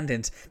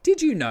 Stand-ins.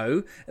 Did you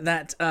know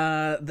that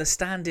the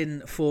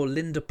stand-in for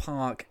Linda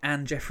Park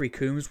and Jeffrey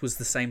Combs was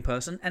the same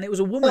person? And it was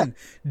a woman,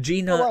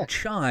 Gina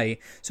Chai.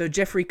 So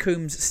Jeffrey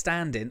Combs'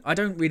 stand-in. I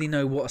don't really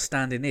know what a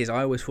stand-in is.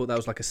 I always thought that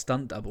was like a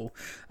stunt double.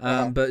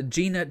 But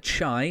Gina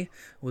Chai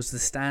was the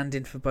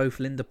stand-in for both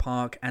Linda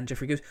Park and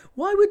Jeffrey Combs.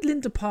 Why would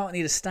Linda Park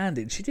need a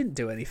stand-in? She didn't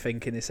do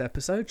anything in this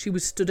episode. She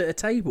was stood at a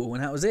table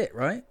and that was it,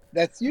 right?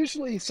 That's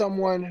usually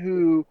someone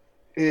who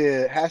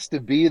has to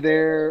be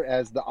there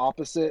as the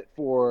opposite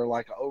for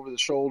like an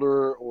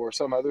over-the-shoulder or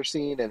some other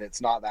scene, and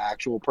it's not the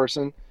actual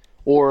person.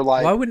 Or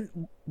like, why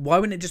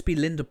wouldn't it just be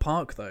Linda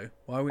Park though?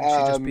 Why wouldn't she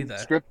just be there?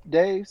 Script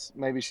days.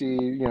 Maybe she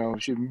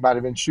might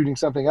have been shooting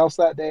something else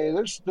that day.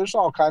 There's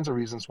all kinds of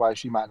reasons why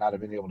she might not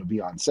have been able to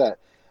be on set.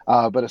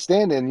 But a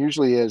stand-in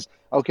usually is,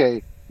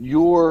 okay,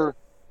 you're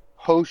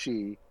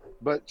Hoshi,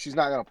 but she's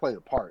not going to play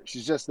the part.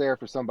 She's just there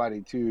for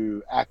somebody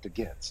to act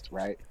against,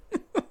 right?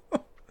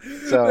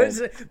 So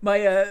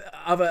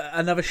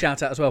another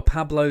shout out as well,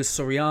 Pablo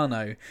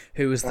Soriano,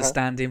 who was the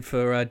stand-in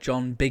for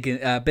John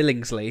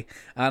Billingsley,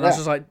 and I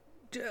was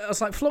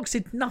like, Phlox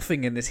did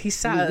nothing in this. He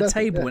sat at a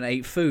table and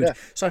ate food. Yeah.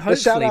 So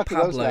hopefully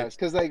Pablo,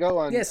 because they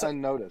go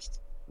unnoticed.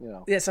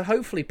 Yeah, so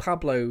hopefully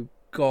Pablo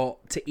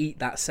got to eat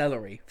that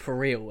celery for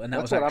real, and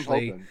that's was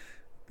actually. I'm hoping.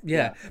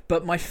 Yeah,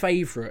 but my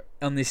favourite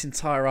on this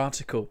entire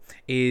article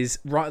is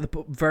right at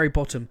the very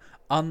bottom,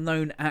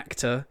 unknown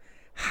actor,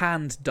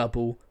 hand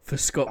double for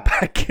Scott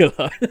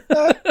Bakula.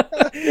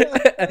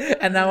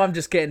 And now I'm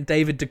just getting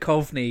David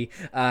Duchovny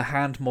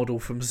hand model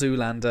from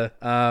Zoolander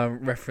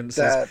references.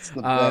 That's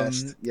the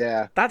best.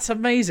 Yeah. That's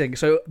amazing.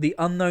 So the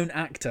unknown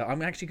actor,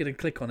 I'm actually going to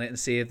click on it and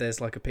see if there's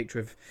like a picture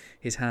of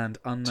his hand.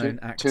 Unknown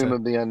actor. Tomb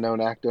of the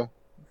Unknown Actor.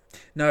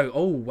 No,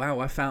 oh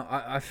wow! I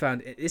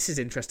found this is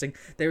interesting.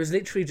 There is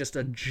literally just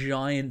a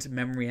giant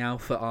Memory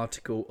Alpha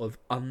article of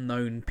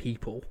unknown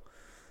people,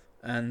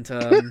 and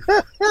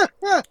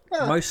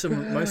most of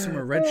them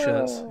are red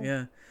shirts.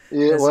 Yeah.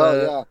 Yeah.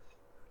 Yeah.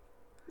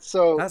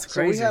 So that's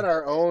crazy.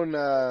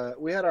 So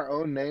we had our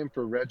own name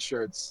for red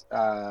shirts.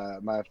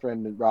 My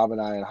friend Rob and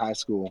I in high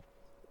school,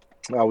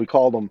 we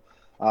called them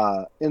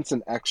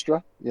Ensign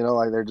Extra.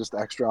 Like they're just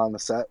extra on the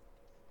set.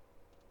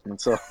 And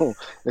so,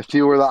 if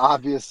you were the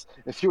obvious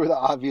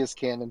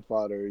cannon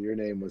fodder, your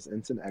name was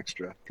Ensign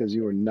Extra because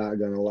you were not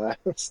going to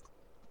last.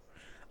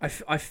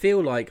 I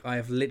feel like I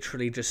have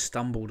literally just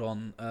stumbled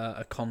on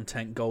a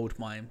content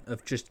goldmine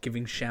of just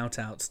giving shout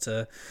outs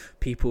to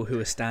people who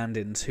are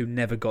stand-ins who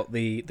never got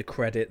the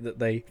credit that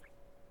they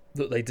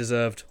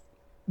deserved.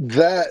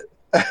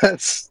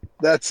 That's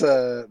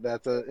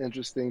an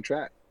interesting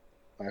track,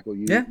 Michael.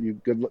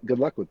 You good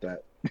luck with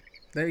that.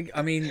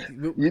 I mean,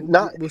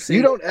 we'll see.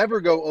 You don't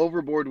ever go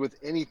overboard with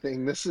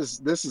anything. This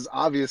is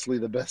obviously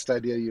the best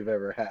idea you've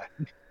ever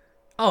had.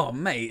 Oh,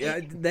 mate,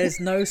 there's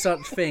no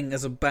such thing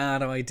as a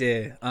bad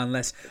idea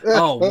unless.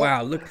 Oh,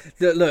 wow! Look!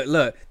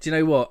 Do you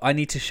know what? I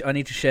need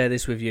to share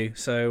this with you.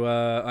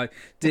 So,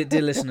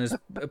 dear listeners,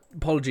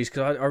 apologies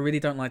because I really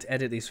don't like to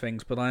edit these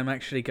things, but I'm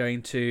actually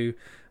going to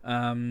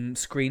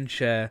screen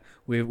share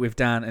with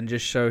Dan and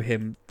just show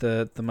him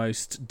the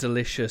most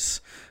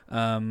delicious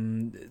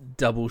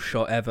double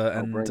shot ever.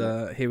 And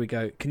here we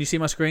go. Can you see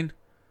my screen?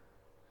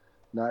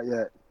 Not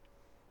yet.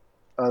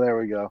 Oh, there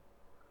we go.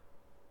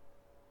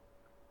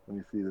 Let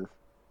me see this.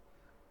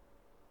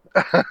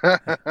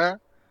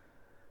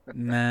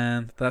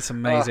 Man, that's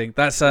amazing.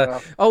 That's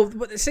but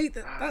see,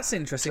 that's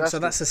interesting. So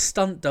that's a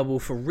stunt double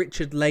for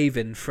Richard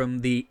Lavin from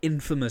the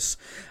infamous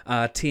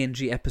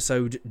TNG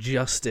episode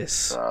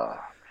Justice.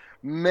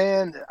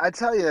 Man, I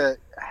tell you, a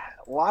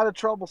lot of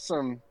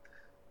troublesome.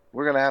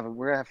 We're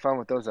gonna have fun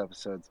with those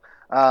episodes.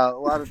 A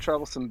lot of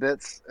troublesome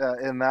bits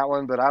in that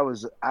one, but I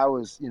was, I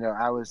was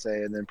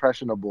an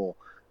impressionable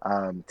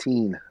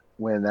teen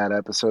when that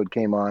episode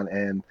came on,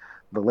 and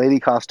the lady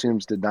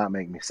costumes did not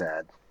make me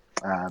sad.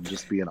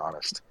 Just being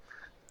honest.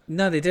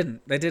 No, they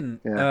didn't. They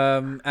didn't.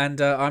 Yeah. And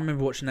I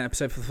remember watching that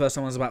episode for the first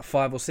time when I was about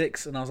 5 or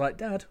 6, and I was like,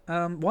 Dad,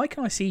 why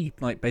can I see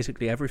like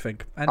basically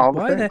everything? And All the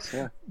why things, are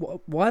there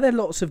why are there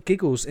lots of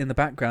giggles in the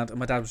background? And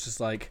my dad was just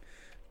like,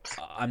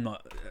 I'm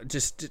not.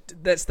 Just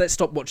let's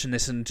stop watching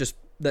this and just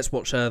let's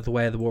watch The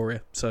Way of the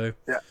Warrior. So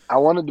yeah, I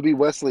wanted to be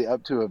Wesley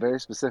up to a very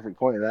specific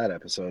point in that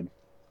episode.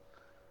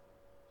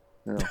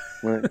 You know,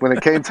 when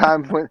it came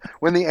time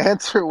when the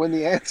answer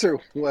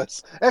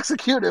was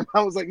execute him,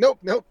 I was like, nope,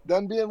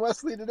 done being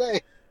Wesley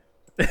today.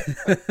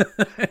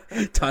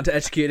 time to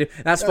execute him.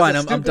 That's fine.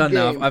 I'm done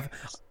game. now.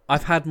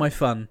 I've had my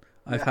fun.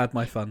 I've had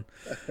my fun.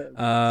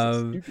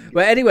 But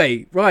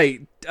anyway,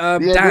 right. The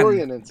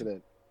Andorian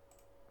incident.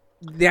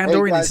 The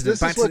Andorian incident.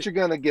 This is what you're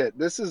gonna get.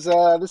 This is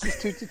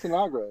Tutti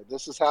Tanagra.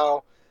 This is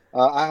how.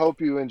 I hope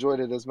you enjoyed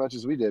it as much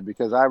as we did,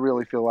 because I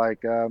really feel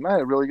like I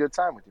had a really good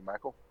time with you,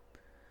 Michael.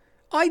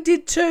 I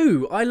did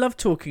too. I love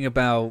talking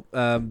about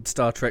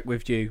Star Trek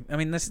with you. I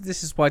mean, this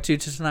is why Tutti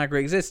Tanagra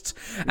exists.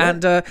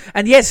 Yeah.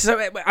 And yes, so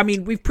I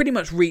mean, we've pretty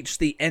much reached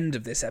the end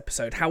of this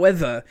episode.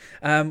 However,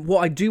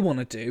 what I do want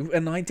to do,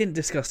 and I didn't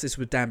discuss this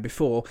with Dan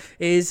before,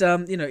 is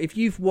if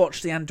you've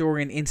watched the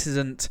Andorian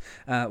incident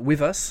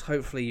with us,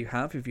 hopefully you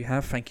have. If you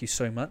have, thank you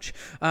so much.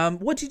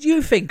 What did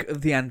you think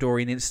of the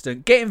Andorian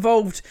incident? Get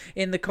involved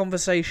in the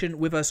conversation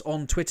with us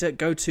on Twitter.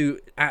 Go to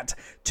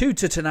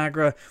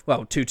 @Tutti-Tanagra.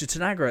 Well,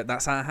 Tutti-Tanagra.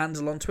 That's our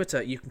handle on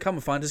Twitter. You can come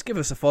and find us, give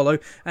us a follow,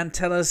 and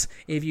tell us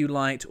if you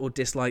liked or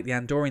disliked the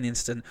Andorian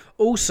incident.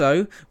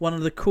 Also, one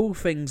of the cool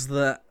things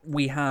that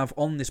we have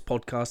on this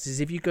podcast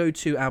is if you go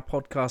to our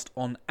podcast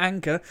on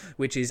Anchor,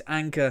 which is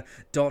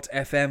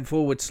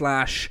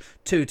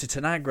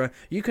anchor.fm/Tutti-Tanagra,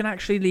 you can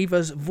actually leave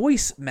us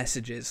voice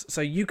messages. So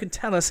you can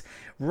tell us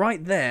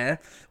right there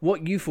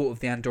what you thought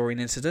of the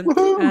Andorian incident.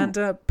 Woo-hoo! And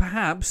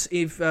perhaps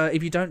if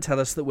you don't tell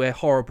us that we're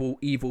horrible,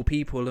 evil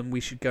people and we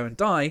should go and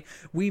die,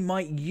 we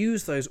might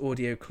use those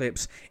audio clips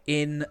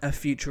in a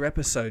future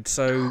episode.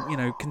 So,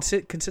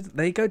 consider.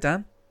 There you go,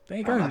 Dan. There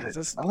you go. I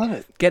love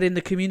it. Get in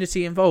the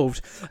community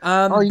involved.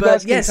 You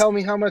guys can tell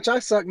me how much I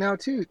suck now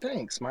too.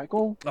 Thanks,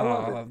 Michael.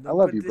 I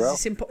love you, bro.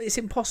 It's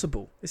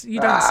impossible.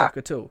 You don't suck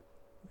at all.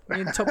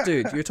 You're a top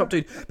dude.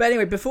 But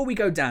anyway, before we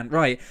go, Dan,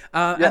 right?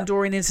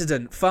 Andorian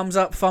incident. Thumbs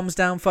up, thumbs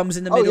down, thumbs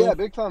in the middle. Oh yeah,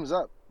 big thumbs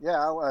up.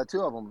 Yeah,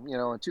 2 of them.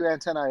 2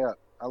 antennae up.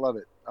 I love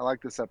it. I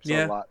like this episode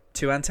a lot.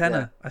 2 antenna.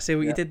 Yeah. I see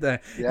what you did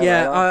there.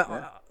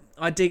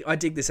 I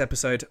dig this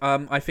episode.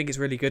 I think it's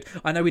really good.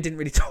 I know we didn't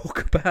really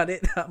talk about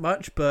it that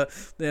much, but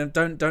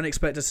don't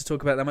expect us to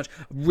talk about it that much.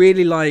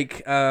 Really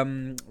like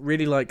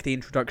the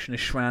introduction of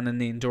Shran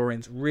and the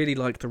Andorians. Really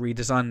like the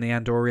redesign of the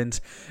Andorians,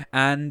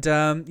 and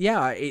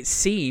it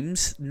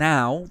seems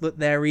now that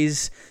there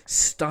is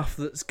stuff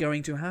that's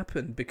going to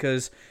happen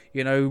because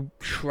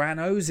Shran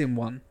owes him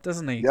one,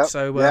 doesn't he? Yep.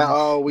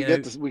 So we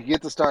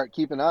get to start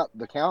keeping up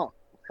the count.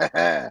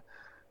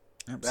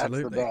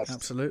 Absolutely.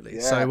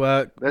 Yeah. So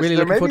really there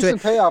looking may forward be to some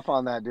it. payoff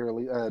on that, dear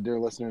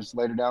listeners,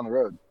 later down the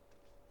road.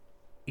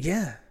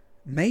 Yeah,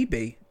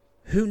 maybe.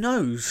 Who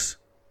knows?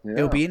 Yeah.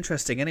 It'll be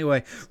interesting.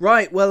 Anyway,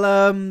 right. Well,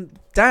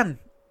 Dan,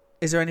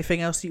 is there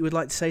anything else that you would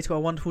like to say to our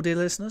wonderful dear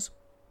listeners?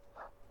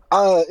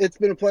 It's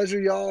been a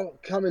pleasure, y'all.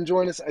 Come and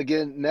join us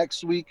again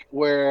next week,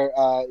 where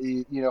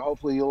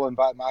hopefully you'll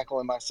invite Michael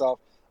and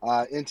myself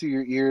into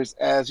your ears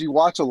as you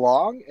watch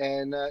along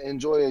and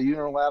enjoy a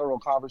unilateral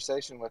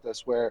conversation with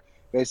us, where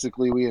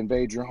basically we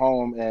invade your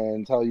home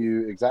and tell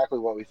you exactly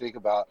what we think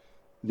about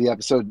the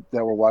episode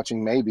that we're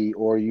watching, maybe,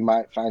 or you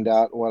might find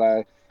out what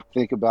I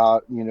think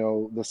about,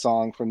 the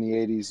song from the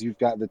 80s, You've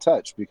Got the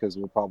Touch, because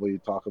we'll probably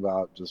talk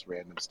about just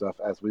random stuff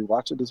as we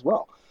watch it as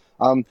well.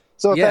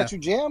 So if that's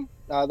your jam,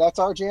 that's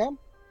our jam.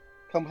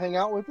 Come hang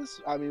out with us.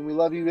 I mean, we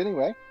love you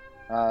anyway.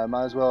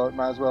 Might as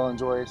well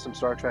enjoy some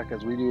Star Trek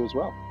as we do as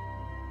well.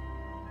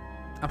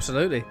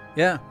 Absolutely,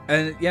 yeah,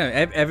 and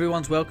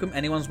everyone's welcome,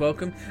 anyone's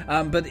welcome.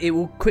 But it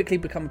will quickly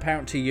become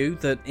apparent to you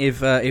that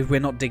if we're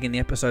not digging the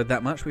episode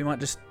that much, we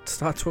might just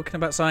start talking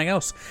about something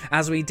else,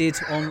 as we did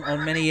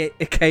on many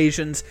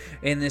occasions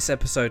in this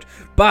episode.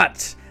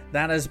 But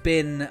that has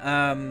been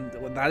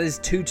that is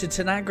Tutti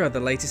Tanagra,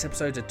 the latest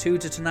episode of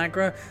Tutti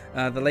Tanagra,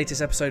 the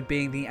latest episode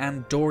being the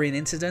Andorian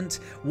incident.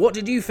 What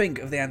did you think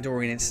of the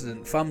Andorian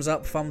incident? Thumbs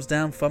up, thumbs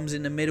down, thumbs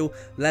in the middle.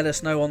 Let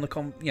us know on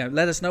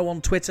let us know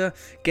on Twitter.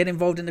 Get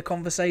involved in the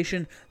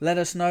conversation. Let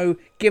us know.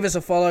 Give us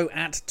a follow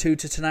at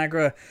Tutti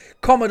Tanagra.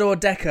 Commodore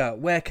Decker,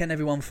 where can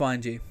everyone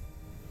find you?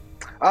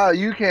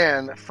 You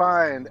can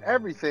find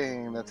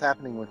everything that's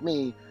happening with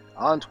me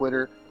on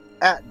Twitter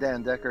at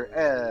Dan Decker,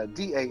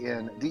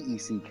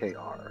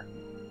 DanDeckr.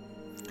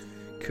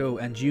 Cool,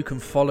 and you can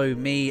follow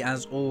me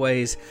as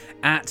always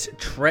at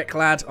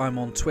TrekLad. I'm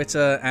on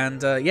Twitter,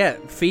 and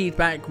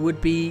feedback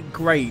would be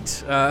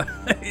great.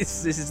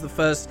 This is the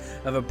first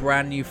of a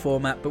brand new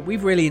format, but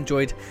we've really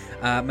enjoyed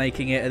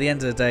making it. At the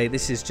end of the day,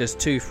 this is just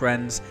two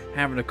friends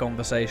having a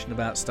conversation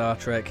about Star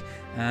Trek,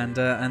 and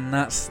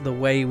that's the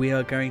way we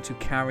are going to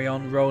carry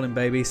on rolling,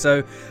 baby.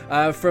 So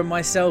from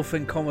myself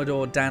and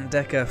Commodore Dan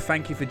Decker,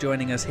 thank you for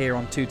joining us here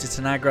on Tuta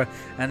Tanagra,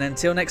 and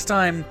until next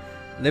time,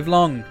 live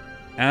long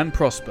and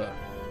prosper.